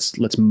 like,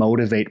 let's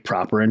motivate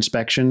proper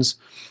inspections.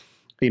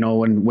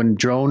 When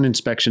drone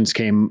inspections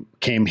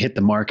hit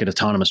the market,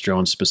 autonomous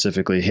drones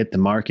specifically hit the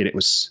market,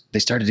 they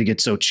started to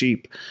get so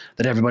cheap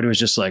that everybody was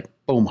just like,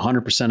 boom,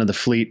 100% of the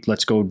fleet,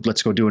 let's go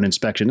do an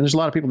inspection. And there's a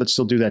lot of people that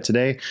still do that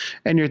today.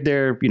 And you're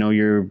there,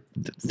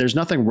 there's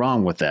nothing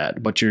wrong with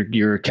that, but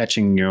you're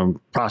catching,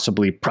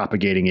 possibly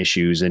propagating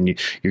issues, and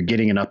you're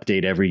getting an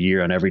update every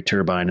year on every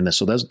turbine and this.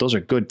 So those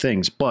are good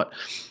things. But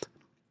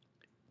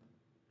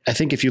I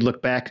think if you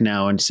look back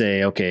now and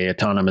say, okay,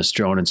 autonomous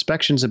drone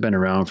inspections have been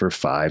around for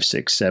 5,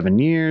 6, 7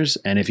 years.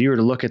 And if you were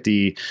to look at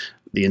the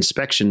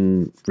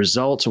inspection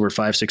results over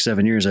 5, 6,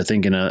 7 years, I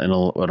think in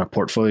a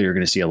portfolio, you're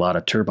going to see a lot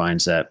of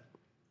turbines that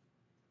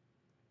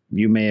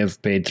you may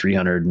have paid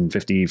 $350,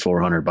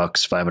 $400,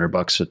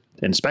 $500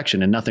 for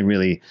inspection, and nothing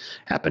really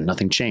happened.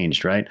 Nothing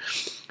changed, right?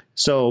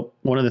 So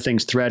one of the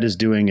things Thread is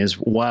doing is,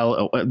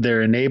 while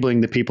they're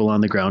enabling the people on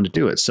the ground to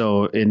do it.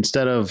 So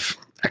instead of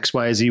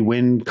XYZ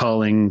Wind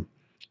calling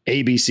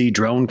ABC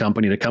drone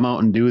company to come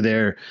out and do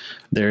their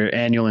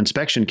annual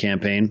inspection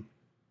campaign,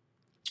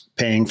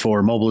 paying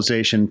for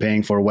mobilization,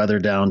 paying for weather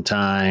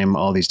downtime,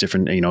 all these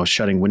different,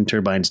 shutting wind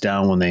turbines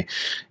down when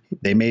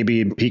they may be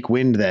in peak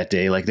wind that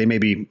day. Like, they may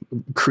be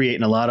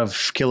creating a lot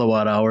of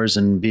kilowatt hours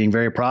and being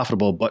very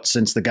profitable, but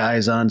since the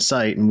guy's on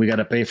site and we got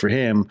to pay for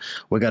him,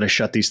 we got to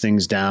shut these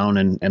things down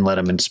and let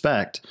him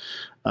inspect.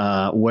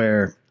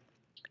 Where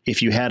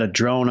if you had a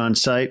drone on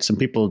site, some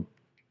people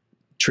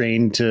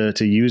trained to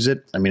use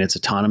it. I mean, it's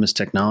autonomous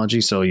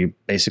technology, so you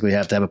basically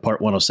have to have a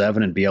Part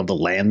 107 and be able to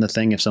land the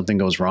thing if something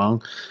goes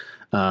wrong.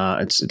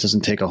 It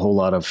doesn't take a whole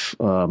lot of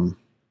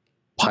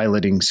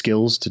piloting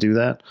skills to do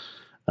that.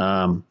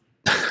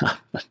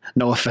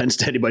 No offense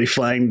to anybody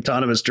flying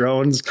autonomous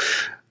drones.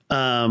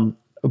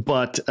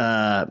 But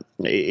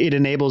it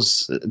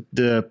enables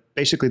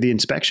basically the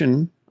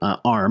inspection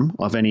arm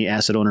of any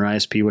asset owner,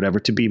 ISP, whatever,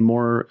 to be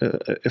more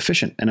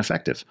efficient and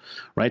effective,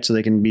 right? So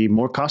they can be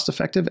more cost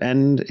effective.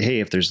 And hey,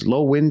 if there's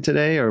low wind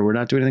today or we're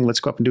not doing anything, let's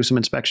go up and do some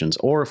inspections.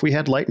 Or if we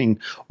had lightning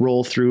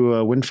roll through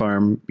a wind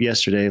farm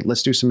yesterday,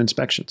 let's do some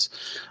inspections.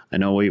 I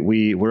know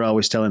we're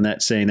always saying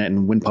that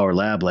in Wind Power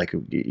Lab, like,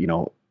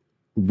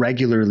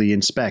 regularly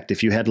inspect.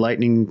 If you had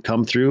lightning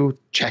come through,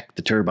 check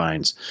the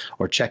turbines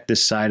or check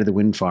this side of the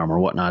wind farm or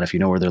whatnot, if you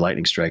know where their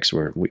lightning strikes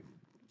were.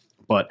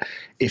 But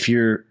if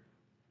you're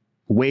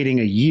waiting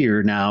a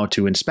year now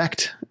to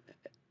inspect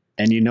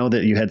and you know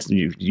that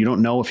you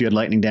don't know if you had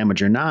lightning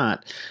damage or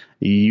not,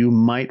 you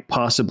might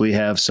possibly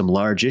have some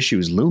large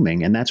issues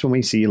looming. And that's when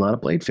we see a lot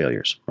of blade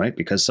failures, right?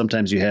 Because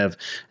sometimes you have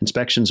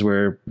inspections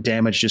where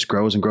damage just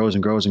grows and grows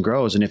and grows and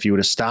grows. And if you would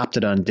have stopped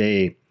it on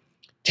day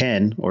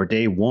 10 or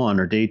day 1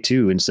 or day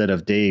 2 instead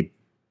of day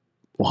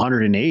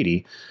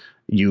 180,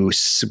 you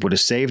would have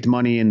saved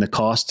money in the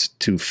cost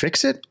to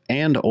fix it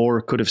and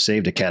or could have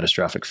saved a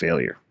catastrophic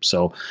failure.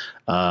 So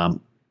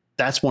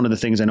that's one of the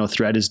things I know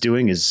Thread is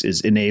doing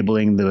is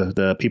enabling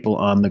the people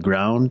on the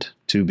ground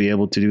to be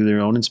able to do their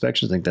own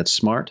inspections. I think that's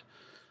smart.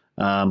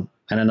 And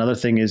another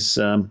thing is,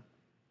 they're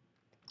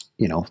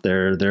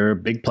a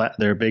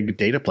big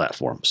data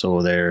platform.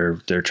 So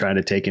they're trying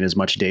to take in as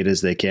much data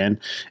as they can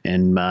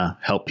and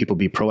help people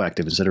be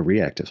proactive instead of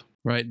reactive.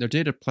 Right. Their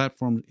data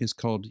platform is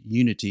called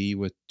Unity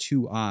with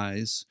 2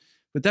 I's,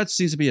 but that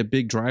seems to be a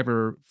big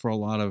driver for a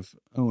lot of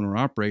owner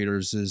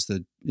operators is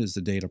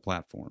the data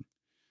platform.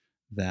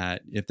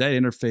 That if that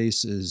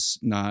interface is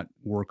not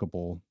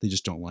workable, they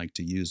just don't like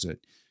to use it.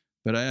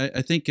 But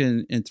I think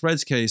in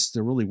Thread's case,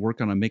 they're really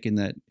working on making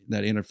that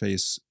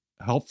interface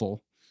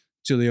helpful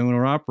to the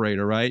owner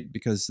operator, right?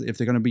 Because if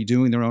they're going to be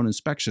doing their own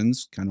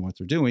inspections, kind of what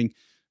they're doing,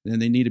 then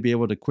they need to be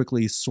able to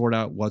quickly sort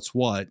out what's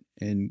what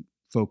and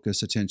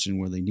focus attention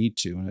where they need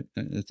to.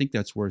 And I think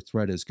that's where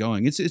Thread is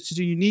going. It's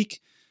a unique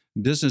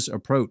business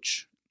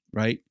approach,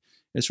 right?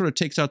 It sort of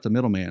takes out the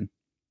middleman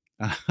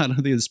out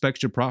of the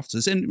inspection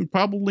process, and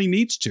probably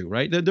needs to,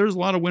 right? There's a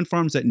lot of wind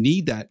farms that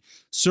need that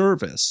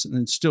service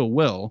and still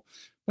will.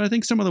 But I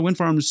think some of the wind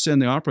farms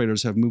and the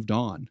operators have moved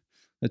on,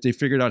 that they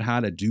figured out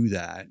how to do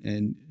that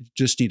and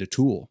just need a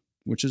tool,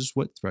 which is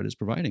what Thread is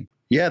providing.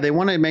 Yeah, they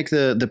want to make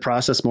the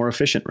process more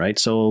efficient, right?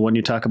 So when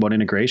you talk about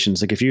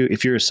integrations, like if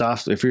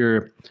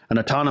you're an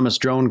autonomous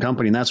drone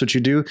company and that's what you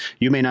do,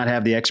 you may not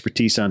have the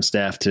expertise on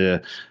staff to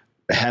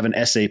have an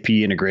SAP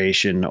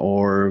integration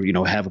or,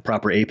 have a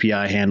proper API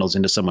handles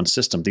into someone's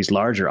system. These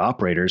larger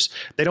operators,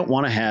 they don't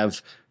want to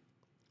have,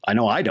 I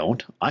know I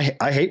don't. I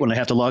hate when I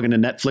have to log into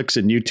Netflix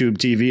and YouTube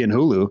TV and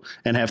Hulu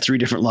and have 3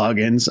 different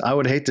logins. I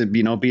would hate to,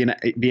 be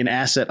an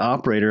asset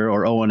operator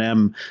or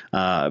O&M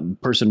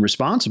person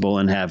responsible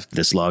and have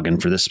this login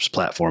for this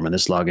platform and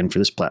this login for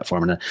this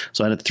platform. And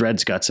so I know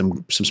Thread's got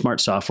some smart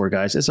software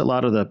guys. It's a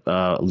lot of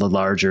the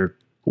larger,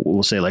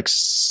 we'll say like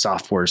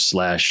software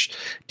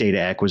 / data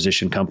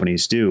acquisition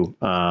companies do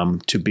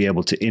to be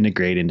able to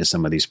integrate into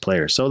some of these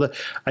players. So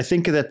I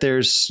think that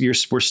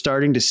we're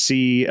starting to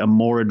see a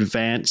more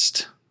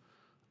advanced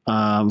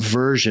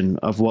version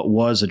of what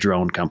was a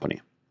drone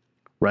company,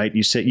 right?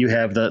 You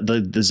have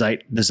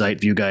the Zeit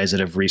View guys that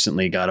have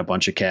recently got a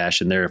bunch of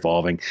cash and they're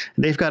evolving.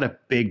 They've got a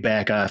big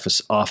back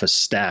office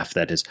staff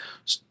that is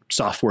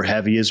software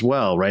heavy as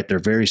well, right? They're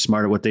very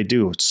smart at what they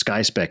do.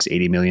 SkySpec's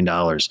 $80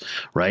 million,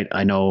 right?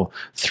 I know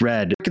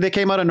Thread, they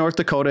came out of North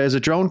Dakota as a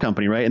drone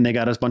company, right? And they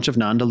got a bunch of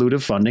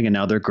non-dilutive funding and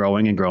now they're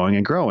growing and growing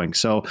and growing.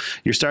 So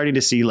you're starting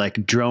to see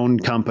like drone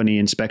company,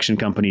 inspection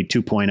company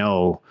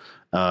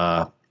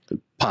 2.0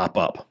 pop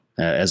up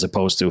as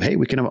opposed to, hey,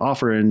 we can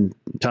offer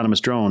autonomous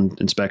drone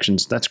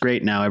inspections. That's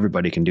great. Now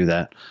everybody can do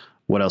that.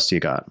 What else do you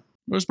got?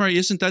 Rosemary,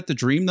 isn't that the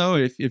dream though?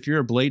 If you're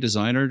a blade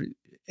designer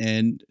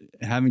and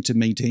having to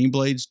maintain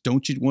blades,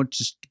 don't you want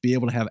to be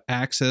able to have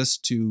access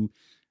to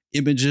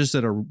images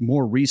that are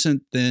more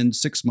recent than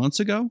 6 months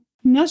ago?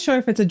 I'm not sure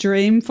if it's a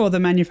dream for the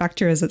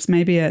manufacturers. It's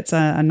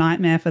a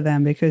nightmare for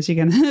them because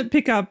you're going to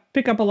pick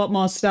up a lot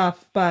more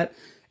stuff. But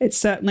it's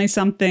certainly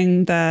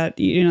something that,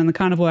 the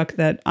kind of work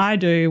that I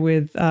do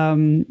with,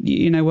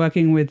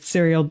 working with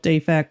serial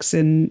defects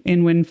in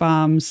wind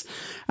farms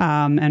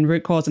and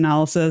root cause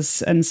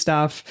analysis and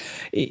stuff.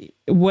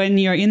 When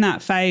you're in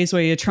that phase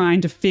where you're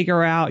trying to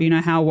figure out,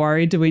 how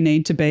worried do we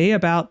need to be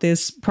about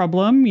this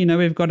problem?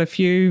 We've got a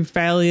few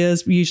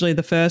failures, usually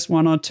the first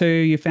 1 or 2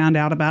 you found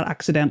out about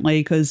accidentally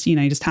because, you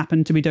just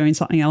happened to be doing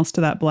something else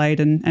to that blade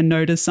and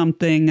noticed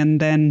something. And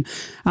then,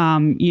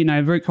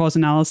 root cause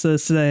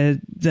analysis, the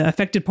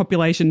affected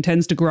population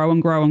tends to grow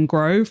and grow and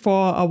grow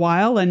for a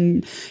while.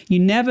 And you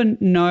never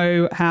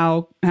know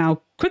how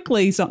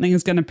quickly something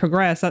is going to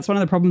progress. That's one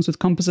of the problems with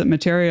composite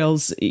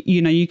materials.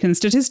 You can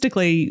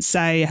statistically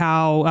say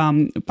how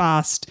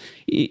fast,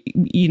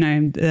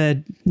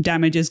 the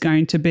damage is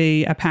going to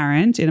be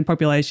apparent in a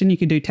population. You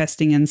can do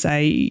testing and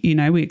say,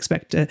 we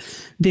expect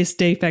this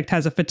defect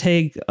has a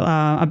fatigue,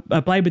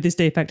 a blade with this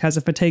defect has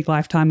a fatigue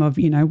lifetime of,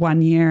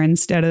 1 year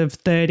instead of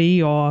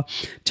 30 or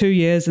 2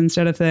 years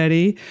instead of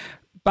 30.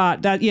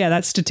 But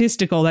that's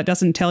statistical. That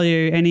doesn't tell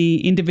you any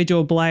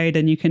individual blade,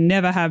 and you can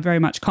never have very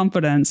much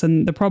confidence.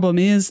 And the problem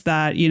is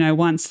that,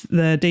 once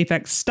the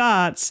defect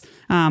starts,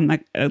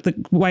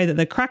 the way that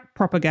the crack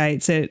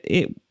propagates,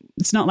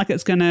 it's not like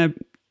it's going to,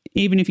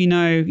 even if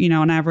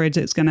on average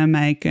it's going to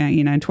make,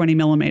 20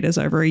 millimeters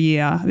over a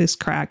year, this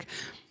crack.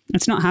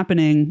 It's not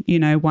happening,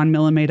 1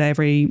 millimeter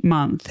every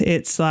month.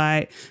 It's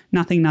like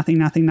nothing,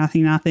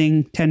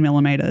 10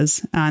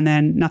 millimeters, and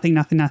then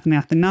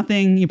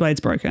nothing, your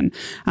blade's broken.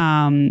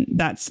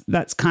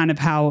 That's kind of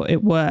how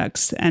it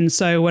works. And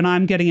so when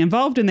I'm getting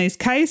involved in these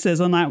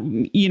cases, I'm like,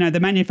 the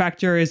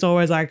manufacturer is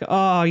always like,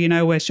 oh,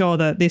 we're sure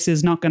that this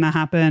is not going to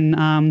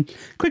happen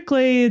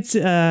quickly. It's,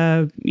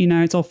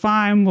 it's all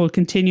fine. We'll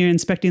continue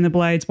inspecting the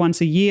blades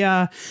once a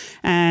year.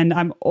 And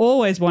I'm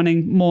always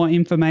wanting more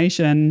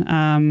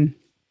information,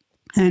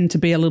 and to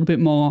be a little bit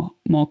more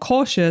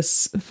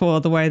cautious for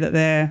the way that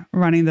they're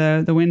running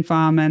the wind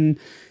farm. And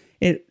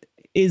it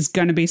is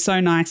going to be so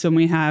nice when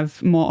we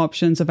have more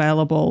options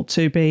available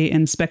to be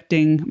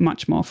inspecting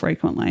much more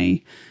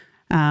frequently.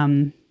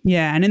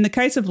 And in the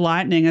case of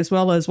lightning, as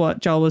well as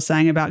what Joel was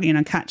saying about,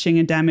 catching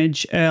a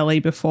damage early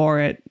before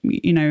it,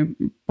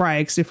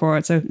 breaks, before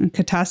it's a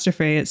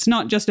catastrophe, it's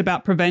not just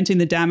about preventing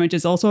the damage,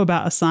 it's also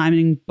about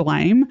assigning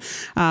blame.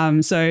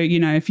 So,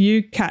 if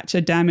you catch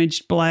a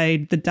damaged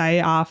blade the day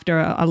after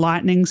a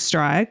lightning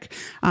strike,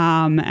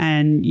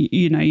 and,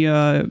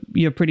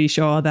 you're pretty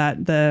sure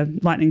that the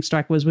lightning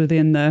strike was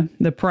within the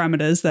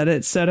parameters that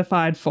it's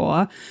certified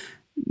for,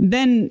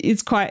 then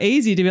it's quite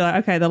easy to be like,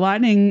 okay, the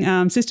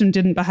lightning system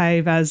didn't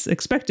behave as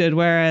expected.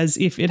 Whereas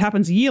if it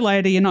happens a year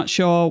later, you're not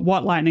sure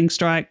what lightning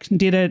strike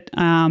did it.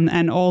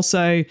 And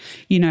also,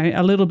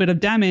 a little bit of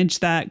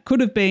damage that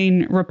could have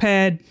been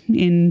repaired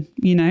in,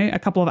 a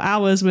couple of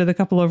hours with a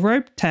couple of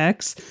rope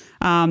techs.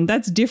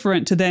 That's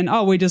different to then,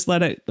 we just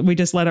let it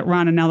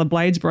run and now the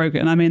blade's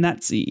broken. I mean,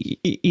 that's,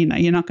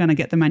 you're not going to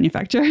get the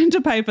manufacturer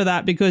to pay for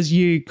that because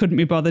you couldn't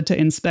be bothered to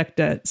inspect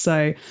it.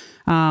 So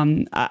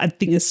I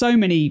think there's so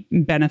many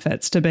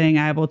benefits to being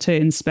able to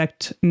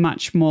inspect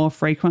much more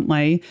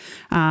frequently.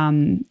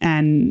 And,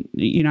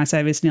 I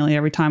say this nearly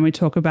every time we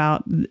talk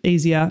about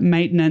easier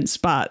maintenance,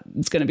 but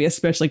it's going to be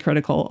especially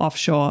critical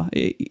offshore.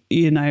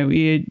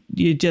 We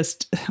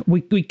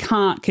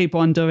can't keep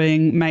on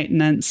doing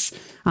maintenance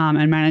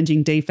and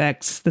managing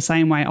defects the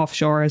same way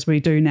offshore as we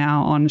do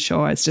now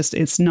onshore. It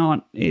is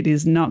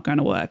not going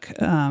to work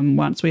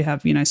once we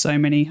have, so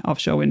many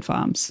offshore wind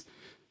farms.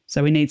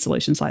 So we need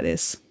solutions like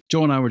this.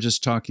 Joel and I were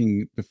just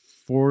talking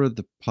before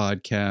the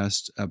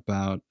podcast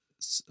about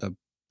a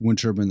wind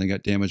turbine that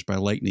got damaged by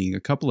lightning a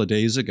couple of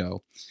days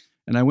ago.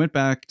 And I went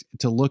back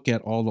to look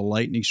at all the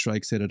lightning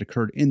strikes that had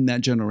occurred in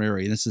that general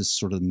area. This is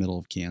sort of the middle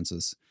of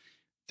Kansas.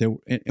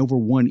 Over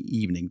one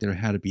evening, there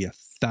had to be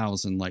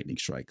 1,000 lightning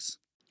strikes.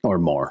 Or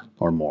more.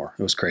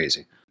 It was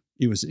crazy.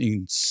 It was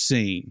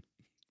insane.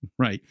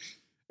 Right.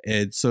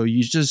 And so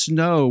you just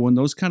know when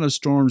those kind of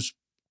storms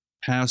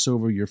pass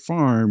over your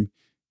farm,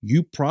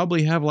 you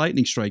probably have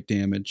lightning strike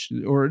damage,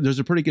 or there's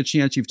a pretty good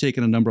chance you've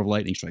taken a number of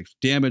lightning strikes.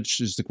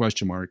 Damage is the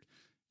question mark.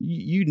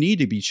 You need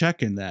to be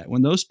checking that.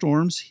 When those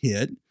storms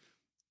hit,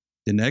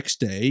 the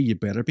next day, you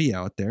better be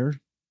out there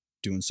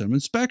doing some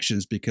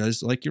inspections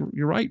because, like you're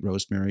right,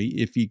 Rosemary,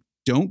 if you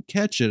don't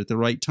catch it at the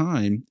right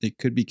time, it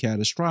could be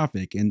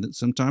catastrophic. And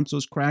sometimes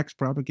those cracks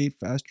propagate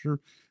faster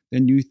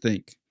than you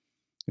think.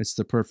 It's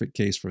the perfect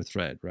case for a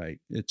thread, right?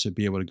 It should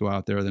be able to go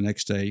out there the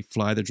next day,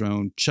 fly the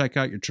drone, check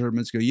out your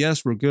turbines, go,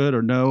 yes, we're good,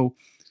 or no,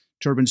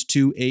 turbines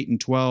 2, 8,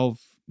 and 12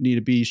 need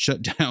to be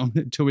shut down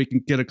until we can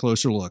get a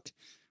closer look.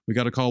 We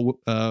got to call,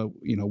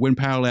 Wind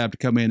Power Lab to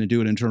come in and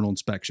do an internal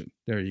inspection.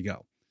 There you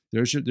go.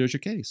 There's your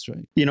case,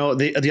 right?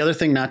 The other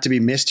thing not to be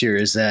missed here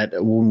is that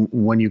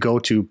when you go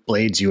to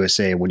Blades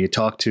USA, when you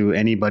talk to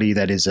anybody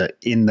that is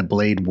in the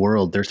blade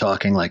world, they're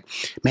talking like,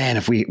 man,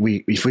 if we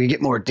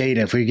get more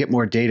data, if we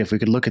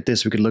could look at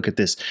this, we could look at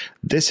this.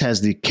 This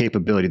has the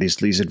capability.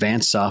 These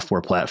advanced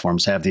software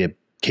platforms have the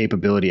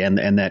capability and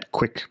that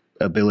quick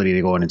ability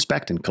to go and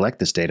inspect and collect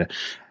this data.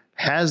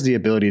 Has the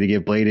ability to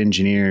give blade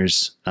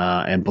engineers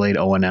and blade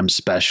O&M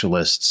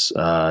specialists,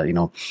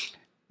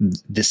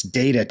 this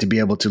data to be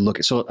able to look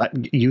at. So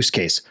use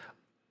case,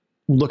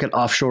 look at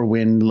offshore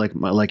wind,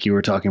 like you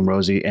were talking,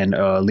 Rosie, and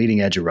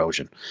leading edge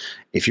erosion.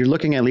 If you're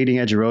looking at leading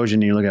edge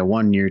erosion and you look at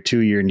 1 year, 2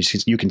 year,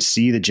 and you can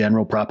see the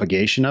general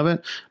propagation of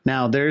it.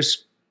 Now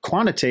there's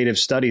quantitative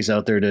studies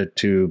out there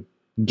to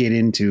get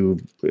into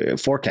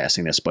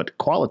forecasting this, but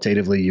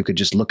qualitatively you could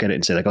just look at it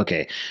and say like,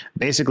 okay,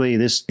 basically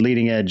this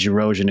leading edge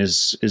erosion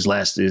is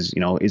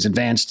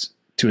advanced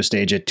to a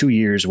stage at 2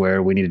 years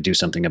where we need to do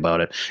something about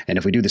it. And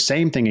if we do the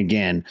same thing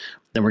again,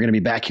 then we're going to be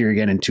back here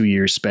again in 2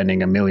 years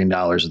spending $1 million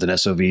with an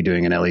SOV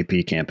doing an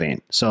LEP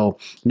campaign. So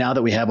now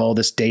that we have all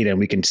this data and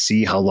we can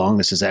see how long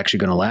this is actually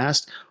going to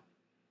last,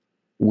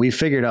 we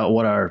figured out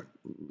what our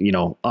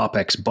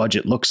OPEX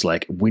budget looks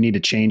like. We need to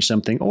change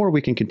something, or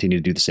we can continue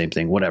to do the same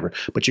thing, whatever.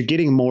 But you're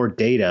getting more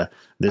data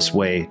this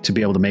way to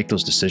be able to make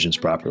those decisions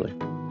properly.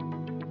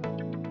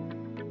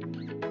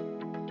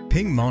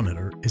 Ping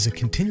Monitor is a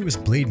continuous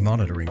blade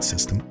monitoring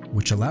system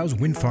which allows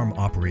wind farm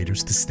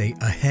operators to stay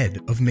ahead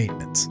of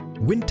maintenance.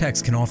 Wind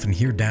techs can often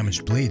hear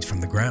damaged blades from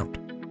the ground,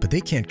 but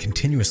they can't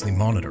continuously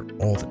monitor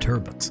all the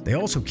turbines. They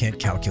also can't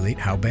calculate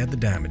how bad the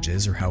damage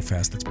is or how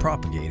fast it's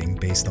propagating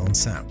based on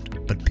sound,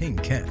 but Ping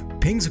can.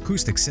 Ping's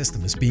acoustic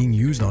system is being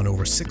used on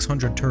over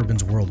 600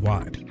 turbines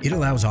worldwide. It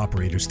allows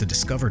operators to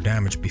discover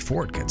damage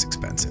before it gets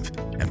expensive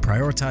and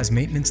prioritize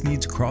maintenance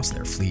needs across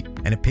their fleet,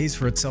 and it pays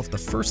for itself the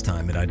first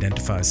time it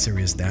identifies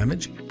serious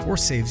damage or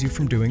saves you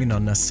from doing an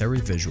unnecessary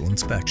visual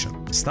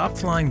inspection. Stop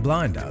flying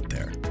blind out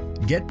there.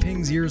 Get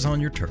Ping's ears on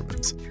your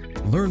turbines.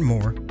 Learn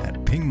more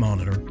at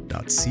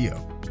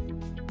pingmonitor.co.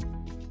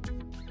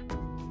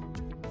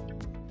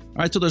 All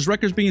right, so there's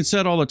records being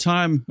set all the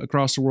time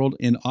across the world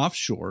in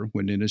offshore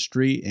wind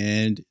industry,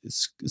 and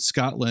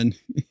Scotland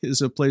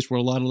is a place where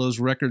a lot of those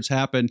records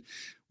happen.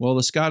 Well,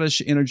 the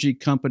Scottish energy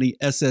company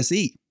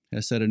SSE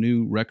has set a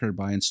new record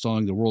by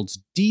installing the world's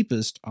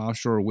deepest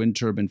offshore wind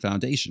turbine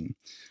foundation.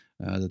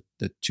 The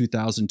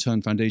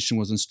 2,000-ton foundation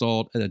was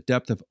installed at a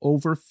depth of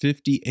over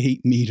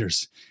 58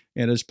 meters,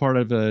 and as part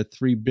of a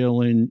 $3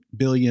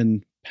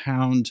 billion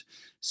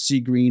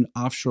Seagreen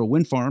offshore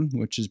wind farm,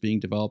 which is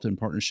being developed in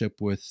partnership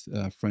with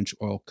French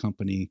oil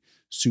company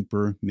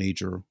Super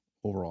Major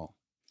Overall.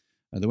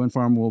 The wind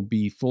farm will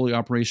be fully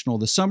operational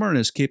this summer and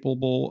is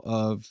capable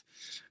of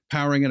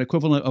powering an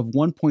equivalent of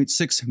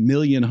 1.6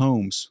 million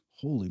homes.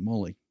 Holy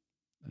moly.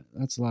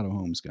 That's a lot of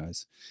homes,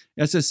 guys.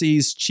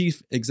 SSE's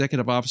Chief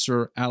Executive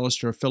Officer,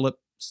 Alistair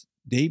Phillips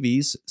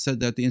Davies,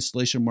 said that the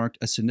installation marked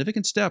a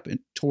significant step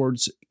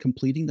towards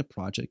completing the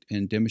project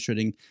and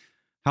demonstrating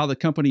how the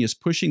company is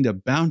pushing the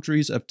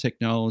boundaries of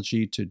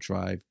technology to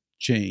drive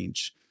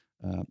change.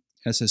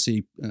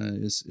 SSE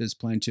is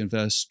planning to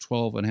invest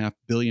 £12.5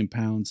 billion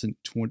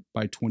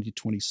by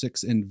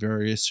 2026 in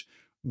various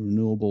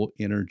renewable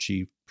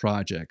energy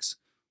projects.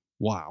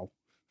 Wow.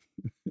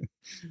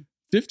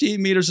 58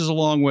 meters is a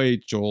long way,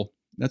 Joel.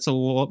 That's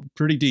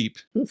pretty deep.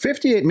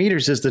 58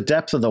 meters is the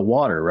depth of the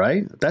water,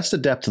 right? That's the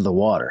depth of the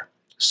water.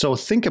 So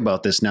think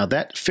about this now.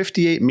 That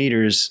 58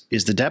 meters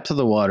is the depth of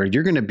the water.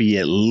 You're going to be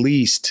at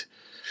least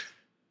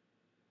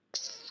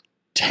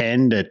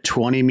 10 to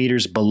 20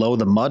 meters below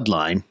the mud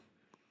line.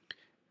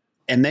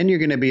 And then you're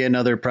going to be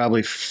another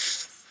probably,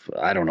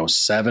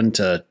 7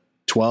 to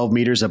 12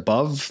 meters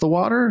above the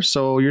water.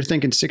 So you're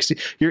thinking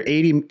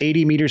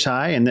 80 meters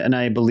high. And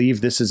I believe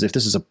if this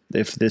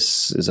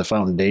is a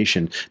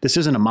foundation, this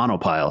isn't a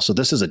monopile. So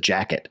this is a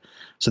jacket.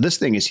 So this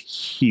thing is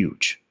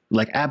huge,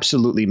 like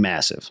absolutely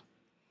massive.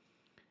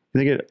 I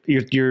think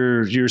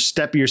you're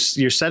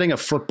setting a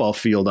football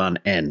field on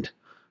end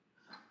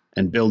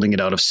and building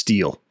it out of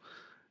steel.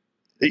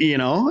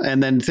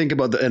 And then think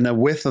about the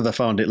width of the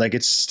foundation. Like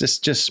it's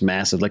just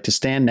massive. Like to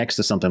stand next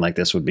to something like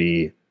this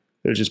it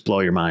would just blow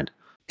your mind.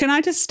 Can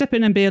I just step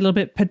in and be a little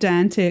bit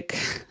pedantic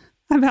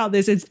about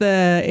this? It's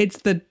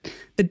the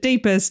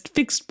deepest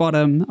fixed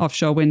bottom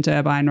offshore wind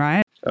turbine,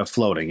 right?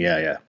 Floating,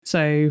 yeah.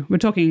 So we're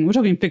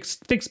talking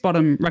fixed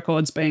bottom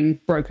records being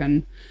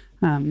broken.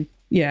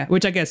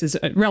 Which I guess is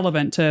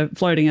relevant to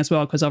floating as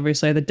well, because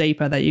obviously the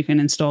deeper that you can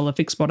install a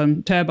fixed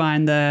bottom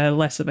turbine, the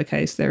less of a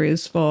case there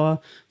is for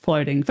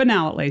floating, for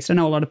now at least. I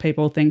know a lot of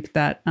people think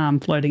that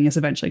floating is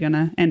eventually going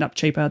to end up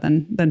cheaper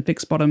than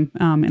fixed bottom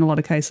in a lot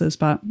of cases,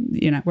 but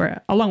we're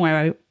a long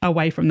way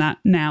away from that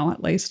now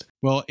at least.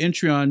 Well,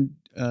 Intrion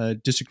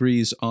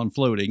disagrees on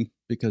floating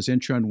because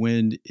Intrion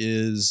Wind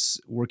is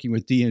working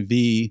with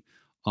DNV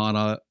on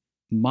a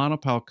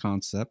monopile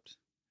concept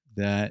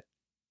that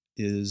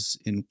is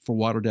for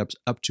water depths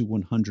up to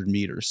 100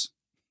 meters.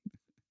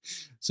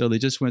 So they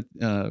just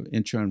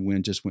Intrion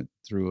Wind just went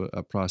through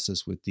a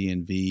process with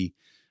DNV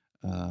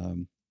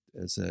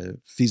as a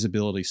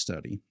feasibility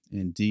study,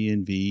 and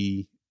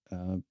DNV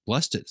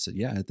blessed it, said,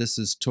 yeah, this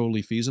is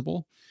totally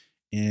feasible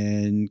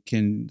and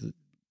can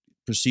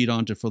proceed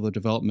on to further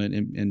development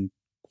and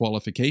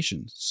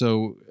qualification.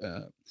 So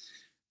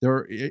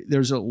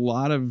there's a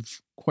lot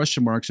of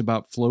question marks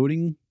about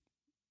floating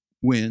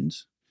wind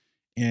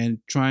and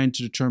trying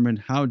to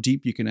determine how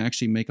deep you can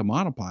actually make a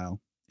monopile.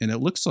 And it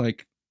looks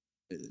like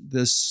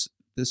this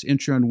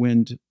Intrion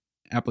Wind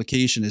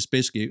application is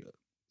basically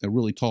a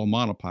really tall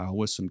monopile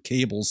with some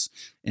cables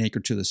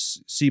anchored to the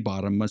sea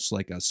bottom, much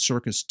like a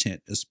circus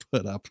tent is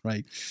put up,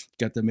 right?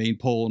 Got the main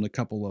pole and a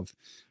couple of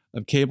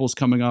cables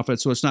coming off it.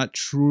 So it's not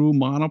true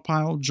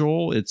monopile,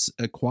 Joel. It's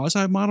a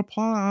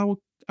quasi-monopile,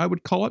 I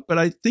would call it. But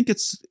I think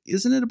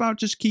isn't it about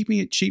just keeping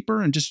it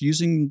cheaper and just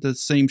using the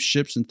same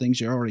ships and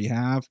things you already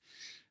have?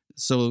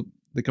 So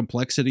the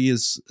complexity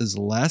is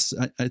less.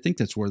 I think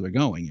that's where they're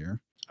going here.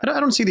 I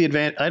don't see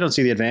I don't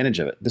see the advantage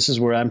of it. This is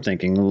where I'm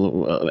thinking,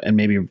 and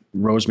maybe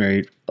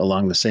Rosemary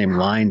along the same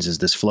lines as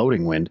this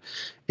floating wind,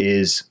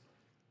 is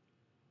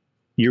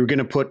you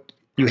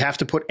have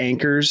to put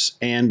anchors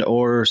and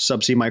or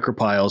subsea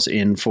micropiles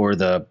in for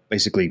the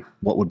basically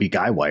what would be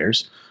guy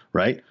wires,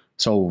 right?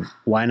 So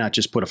why not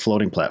just put a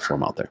floating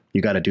platform out there?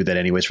 You got to do that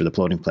anyways for the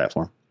floating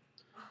platform.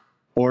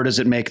 Or does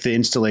it make the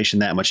installation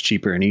that much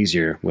cheaper and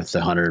easier with the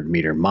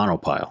 100-meter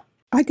monopile?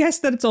 I guess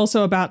that it's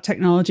also about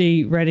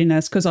technology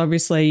readiness, because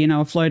obviously,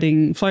 a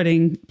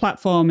floating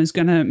platform is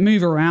going to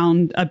move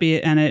around a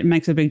bit, and it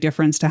makes a big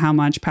difference to how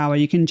much power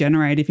you can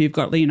generate. If you've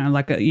got,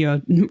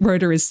 your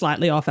rotor is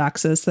slightly off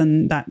axis,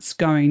 then that's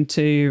going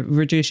to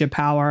reduce your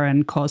power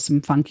and cause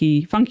some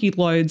funky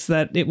loads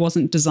that it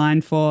wasn't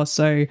designed for.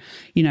 So,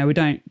 we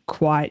don't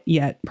quite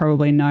yet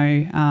probably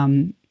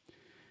know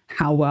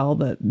how well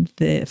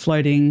the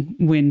floating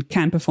wind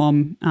can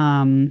perform,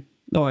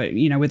 or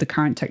with the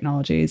current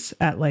technologies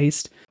at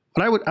least.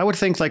 But I would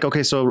think like,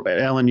 okay, so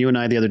Alan, you and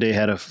I the other day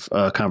had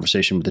a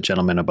conversation with the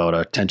gentleman about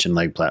a tension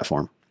leg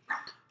platform.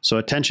 So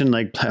a tension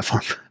leg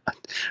platform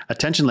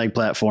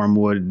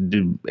would,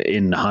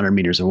 in 100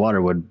 meters of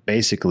water, would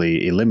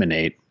basically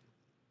eliminate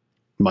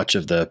much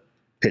of the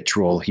pitch,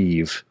 roll,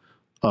 heave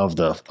of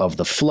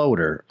the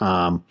floater.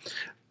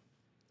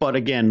 But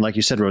again, like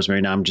you said,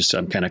 Rosemary, now I'm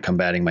kind of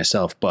combating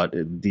myself, but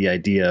the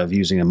idea of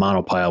using a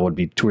monopile would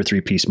be 2 or 3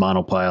 piece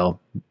monopile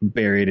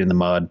buried in the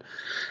mud.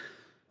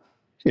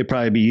 It'd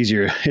probably be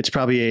easier. It's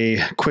probably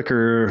a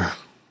quicker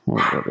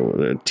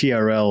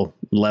TRL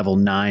level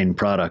 9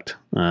 product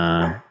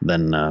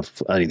than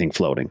anything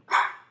floating.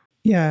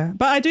 Yeah,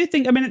 but I do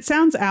think, it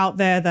sounds out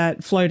there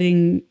that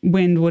floating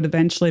wind would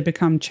eventually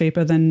become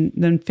cheaper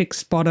than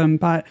fixed bottom,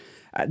 but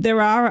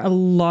there are a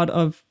lot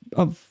of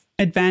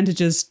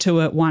advantages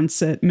to it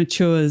once it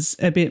matures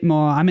a bit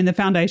more. The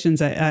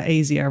foundations are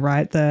easier,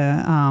 right?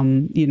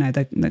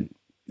 The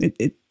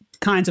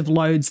kinds of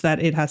loads that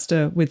it has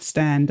to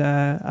withstand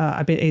are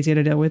a bit easier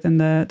to deal with than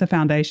the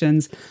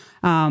foundations.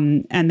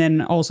 And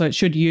then also it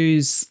should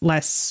use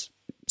less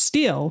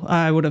steel.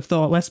 I would have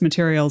thought less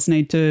materials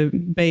need to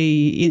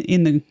be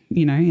in the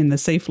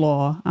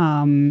seafloor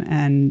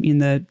and in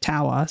the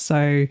tower.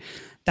 So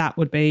that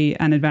would be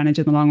an advantage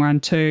in the long run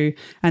too.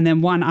 And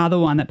then one other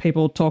one that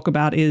people talk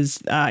about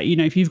is,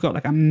 if you've got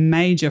like a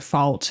major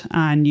fault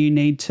and you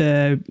need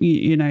to,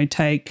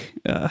 take,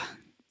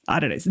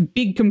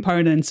 big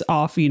components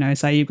off,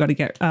 say you've got to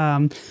get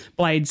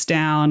blades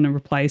down and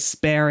replace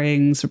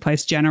bearings,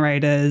 replace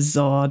generators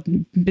or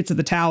bits of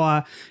the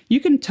tower, you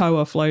can tow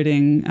a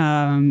floating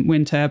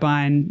wind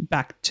turbine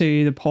back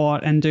to the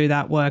port and do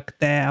that work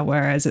there,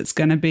 whereas it's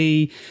going to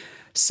be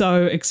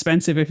so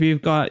expensive if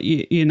you've got,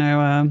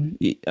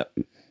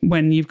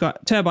 when you've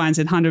got turbines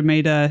in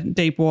 100-meter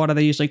deep water,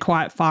 they're usually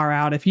quite far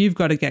out. If you've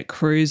got to get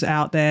crews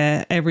out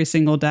there every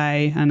single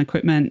day and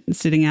equipment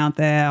sitting out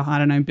there,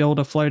 build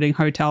a floating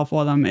hotel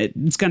for them,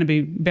 it's going to be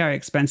very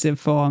expensive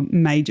for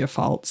major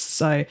faults.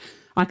 So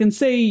I can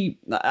see,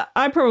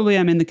 I probably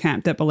am in the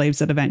camp that believes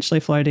that eventually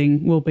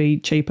floating will be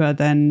cheaper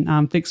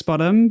than fixed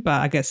bottom,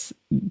 but I guess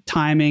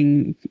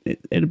timing,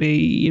 it'll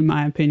be, in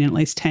my opinion, at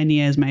least 10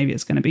 years. Maybe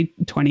it's going to be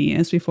 20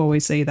 years before we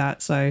see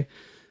that. So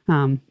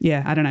I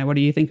don't know. What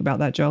do you think about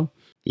that, Joel?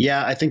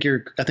 Yeah, I think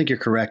you're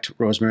correct,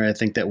 Rosemary. I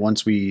think that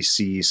once we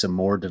see some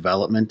more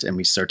development and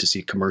we start to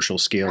see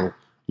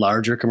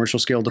larger commercial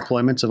scale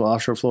deployments of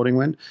offshore floating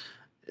wind,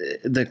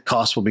 the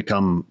cost will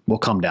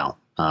come down.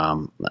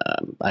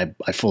 I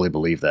fully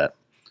believe that.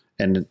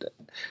 And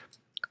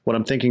what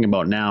I'm thinking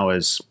about now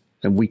is,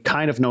 we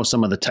kind of know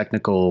some of the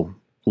technical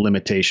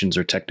limitations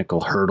or technical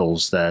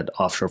hurdles that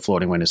offshore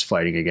floating wind is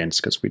fighting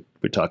against, because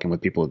we're talking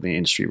with people in the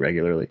industry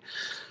regularly.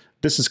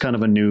 This is kind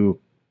of a new,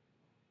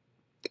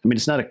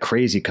 it's not a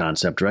crazy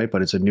concept, right?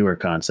 But it's a newer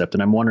concept.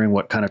 And I'm wondering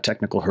what kind of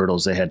technical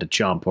hurdles they had to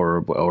jump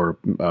or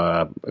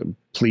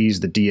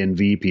please the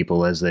DNV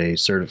people as they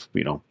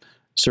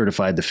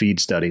certified the feed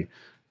study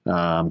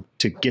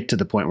to get to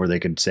the point where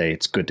they could say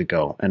it's good to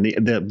go. And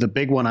the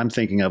big one I'm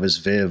thinking of is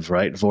VIV,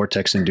 right?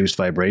 Vortex induced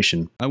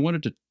vibration. I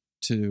wanted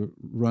to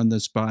run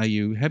this by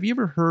you. Have you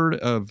ever heard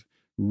of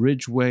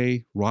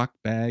Ridgeway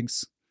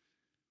Rockbags?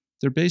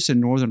 They're based in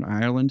Northern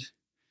Ireland.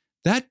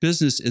 That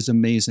business is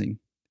amazing.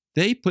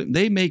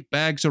 They make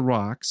bags of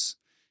rocks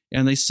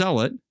and they sell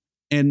it,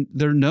 and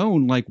they're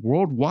known like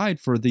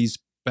worldwide for these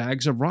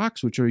bags of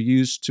rocks, which are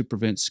used to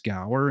prevent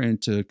scour and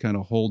to kind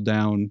of hold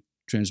down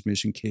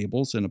transmission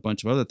cables and a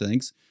bunch of other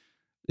things.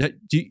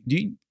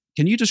 Can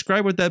you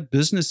describe what that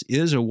business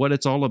is or what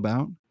it's all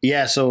about?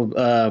 Yeah. So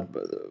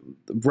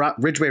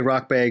Ridgeway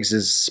Rockbags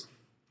is,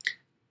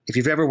 if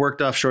you've ever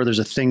worked offshore, there's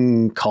a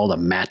thing called a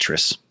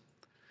mattress.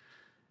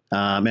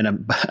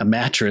 And a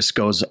mattress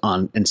goes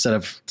on, instead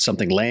of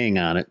something laying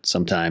on it,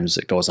 sometimes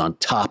it goes on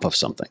top of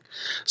something.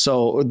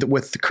 So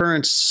with the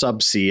current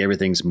subsea,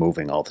 everything's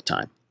moving all the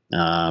time.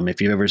 If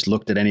you've ever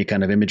looked at any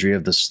kind of imagery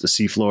of the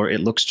seafloor,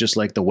 it looks just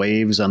like the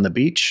waves on the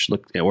beach,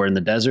 or in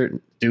the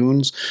desert,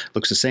 dunes.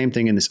 Looks the same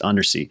thing in this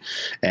undersea.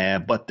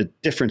 But the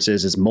difference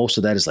is most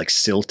of that is like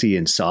silty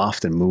and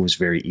soft and moves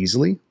very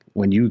easily.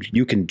 when you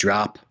can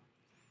drop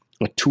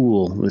a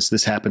tool,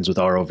 this happens with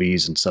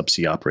ROVs and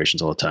subsea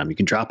operations all the time. You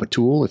can drop a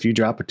tool. If you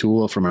drop a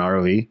tool from an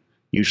ROV,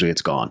 usually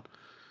it's gone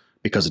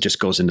because it just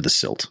goes into the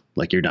silt.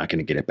 Like you're not going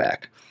to get it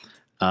back.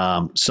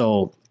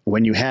 So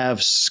when you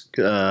have,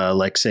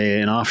 like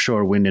say an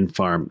offshore wind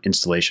farm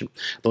installation,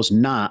 those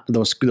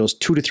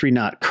 2 to 3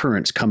 knot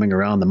currents coming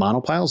around the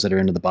monopiles that are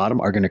into the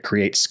bottom are going to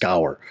create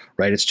scour,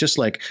 right? It's just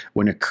like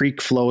when a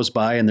creek flows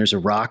by and there's a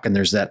rock and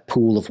there's that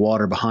pool of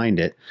water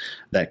behind it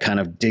that kind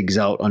of digs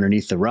out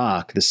underneath the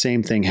rock. The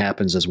same thing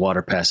happens as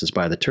water passes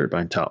by the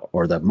turbine tower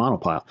or the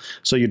monopile.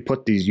 So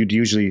you'd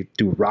usually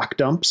do rock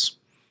dumps.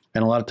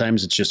 And a lot of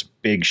times it's just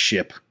big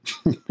ship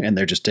and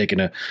they're just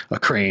taking a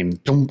crane,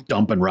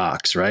 dumping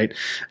rocks, right?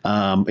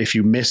 If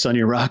you miss on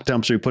your rock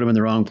dumps or you put them in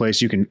the wrong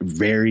place, you can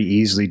very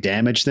easily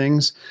damage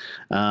things.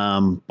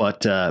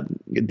 But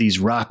these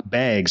rock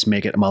bags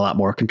make it a lot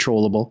more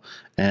controllable.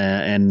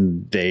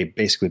 And they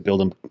basically build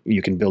them.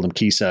 You can build them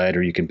quayside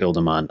or you can build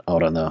them out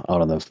on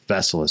the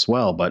vessel as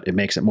well. But it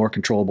makes it more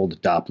controllable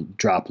to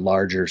drop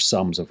larger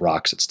sums of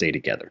rocks that stay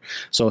together.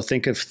 So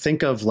think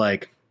of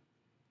like,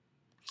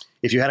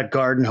 if you had a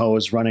garden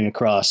hose running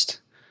across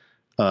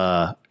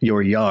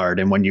your yard,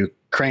 and when you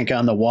crank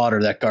on the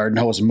water, that garden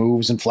hose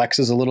moves and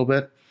flexes a little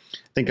bit.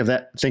 Think of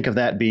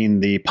that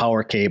being the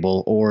power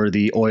cable or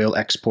the oil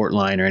export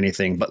line or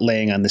anything, but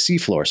laying on the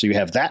seafloor. So you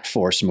have that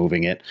force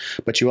moving it,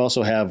 but you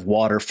also have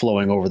water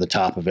flowing over the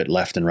top of it,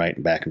 left and right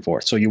and back and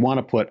forth. So you want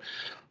to put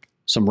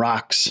some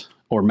rocks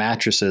or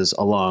mattresses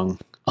along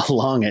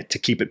it to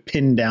keep it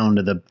pinned down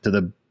to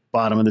the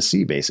bottom of the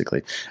sea,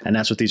 basically. And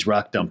that's what these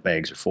rock dump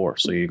bags are for.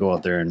 So you go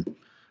out there and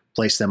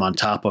place them on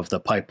top of the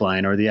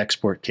pipeline or the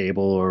export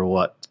cable or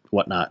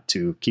whatnot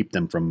to keep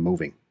them from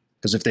moving.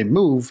 Because if they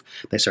move,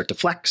 they start to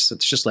flex.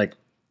 It's just like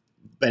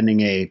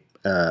bending a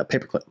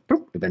paperclip.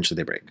 Boop, eventually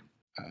they break.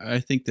 I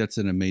think that's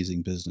an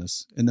amazing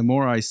business. And the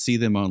more I see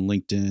them on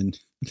LinkedIn,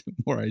 the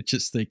more I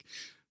just think,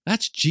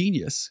 that's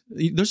genius.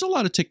 There's a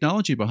lot of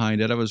technology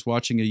behind it. I was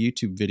watching a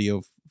YouTube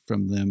video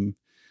from them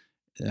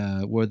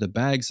where the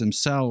bags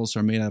themselves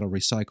are made out of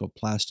recycled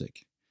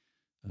plastic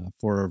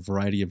for a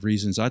variety of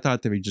reasons. I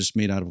thought they were just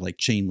made out of like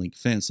chain link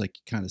fence, like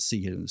you kind of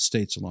see it in the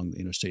States along the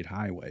interstate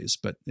highways.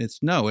 But it's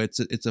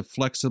a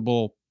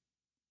flexible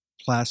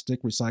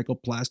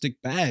recycled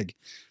plastic bag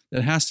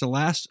that has to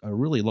last a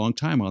really long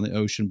time on the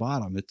ocean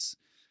bottom. It's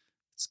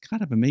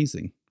kind of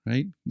amazing,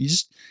 right? You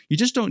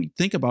just don't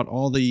think about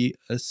all the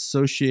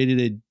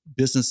associated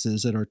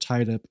businesses that are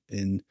tied up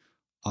in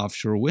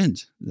offshore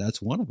wind.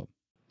 That's one of them.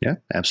 Yeah,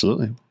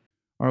 absolutely.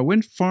 Our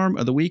wind farm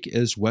of the week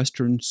is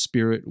Western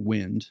Spirit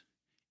Wind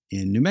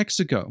in New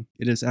Mexico.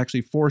 It is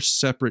actually 4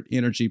 separate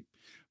energy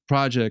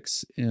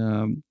projects,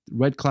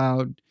 Red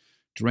Cloud,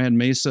 Duran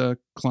Mesa,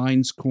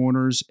 Klein's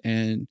Corners,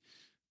 and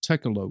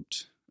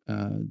Tecolote.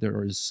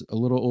 There is a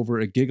little over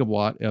a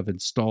gigawatt of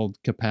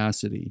installed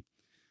capacity.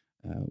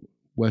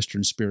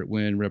 Western Spirit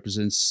Wind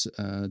represents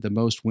the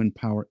most wind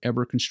power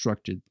ever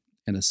constructed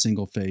in a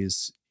single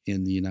phase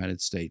in the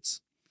United States.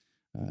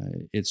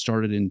 It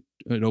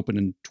opened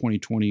in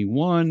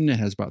 2021. It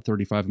has about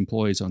 35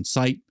 employees on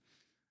site.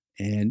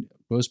 And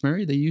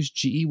Rosemary, they use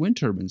GE wind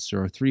turbines.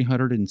 There are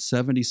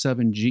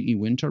 377 GE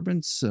wind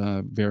turbines,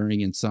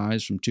 varying in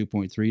size from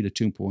 2.3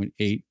 to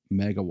 2.8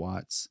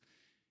 megawatts.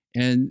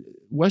 And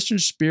Western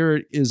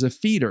Spirit is a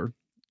feeder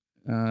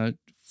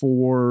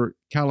for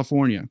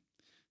California.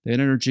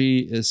 That energy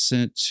is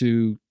sent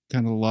to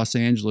kind of the Los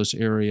Angeles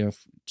area,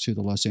 to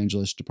the Los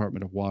Angeles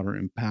Department of Water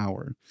and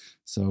Power.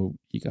 So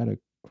you got to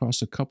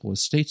cross a couple of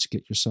states to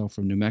get yourself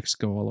from New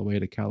Mexico all the way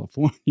to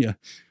California.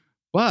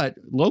 But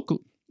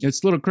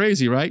it's a little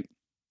crazy, right?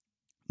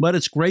 But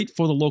it's great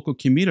for the local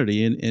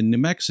community in New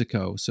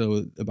Mexico.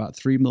 So about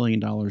 $3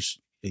 million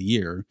a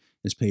year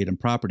is paid in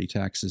property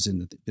taxes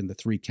in the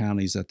 3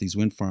 counties that these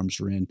wind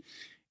farms are in.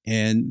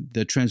 And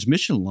the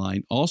transmission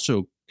line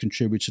also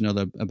contributes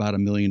another about $1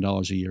 million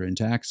a year in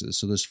taxes.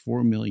 So there's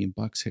 $4 million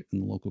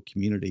hitting the local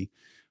community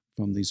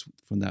from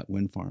that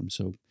wind farm.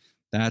 So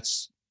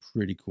that's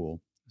pretty cool.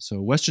 So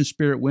Western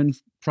Spirit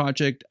Wind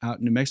Project out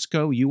in New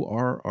Mexico, you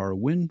are our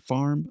wind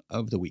farm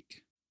of the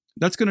week.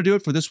 That's going to do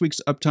it for this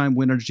week's Uptime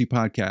Wind Energy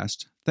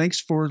Podcast.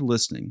 Thanks for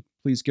listening.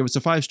 Please give us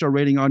a 5-star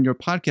rating on your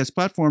podcast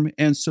platform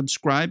and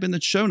subscribe in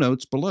the show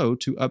notes below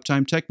to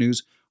Uptime Tech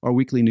News, our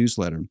weekly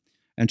newsletter.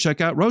 And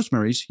check out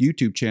Rosemary's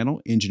YouTube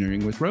channel,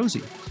 Engineering with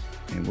Rosie.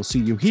 And we'll see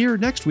you here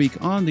next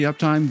week on the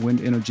Uptime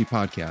Wind Energy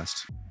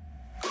Podcast.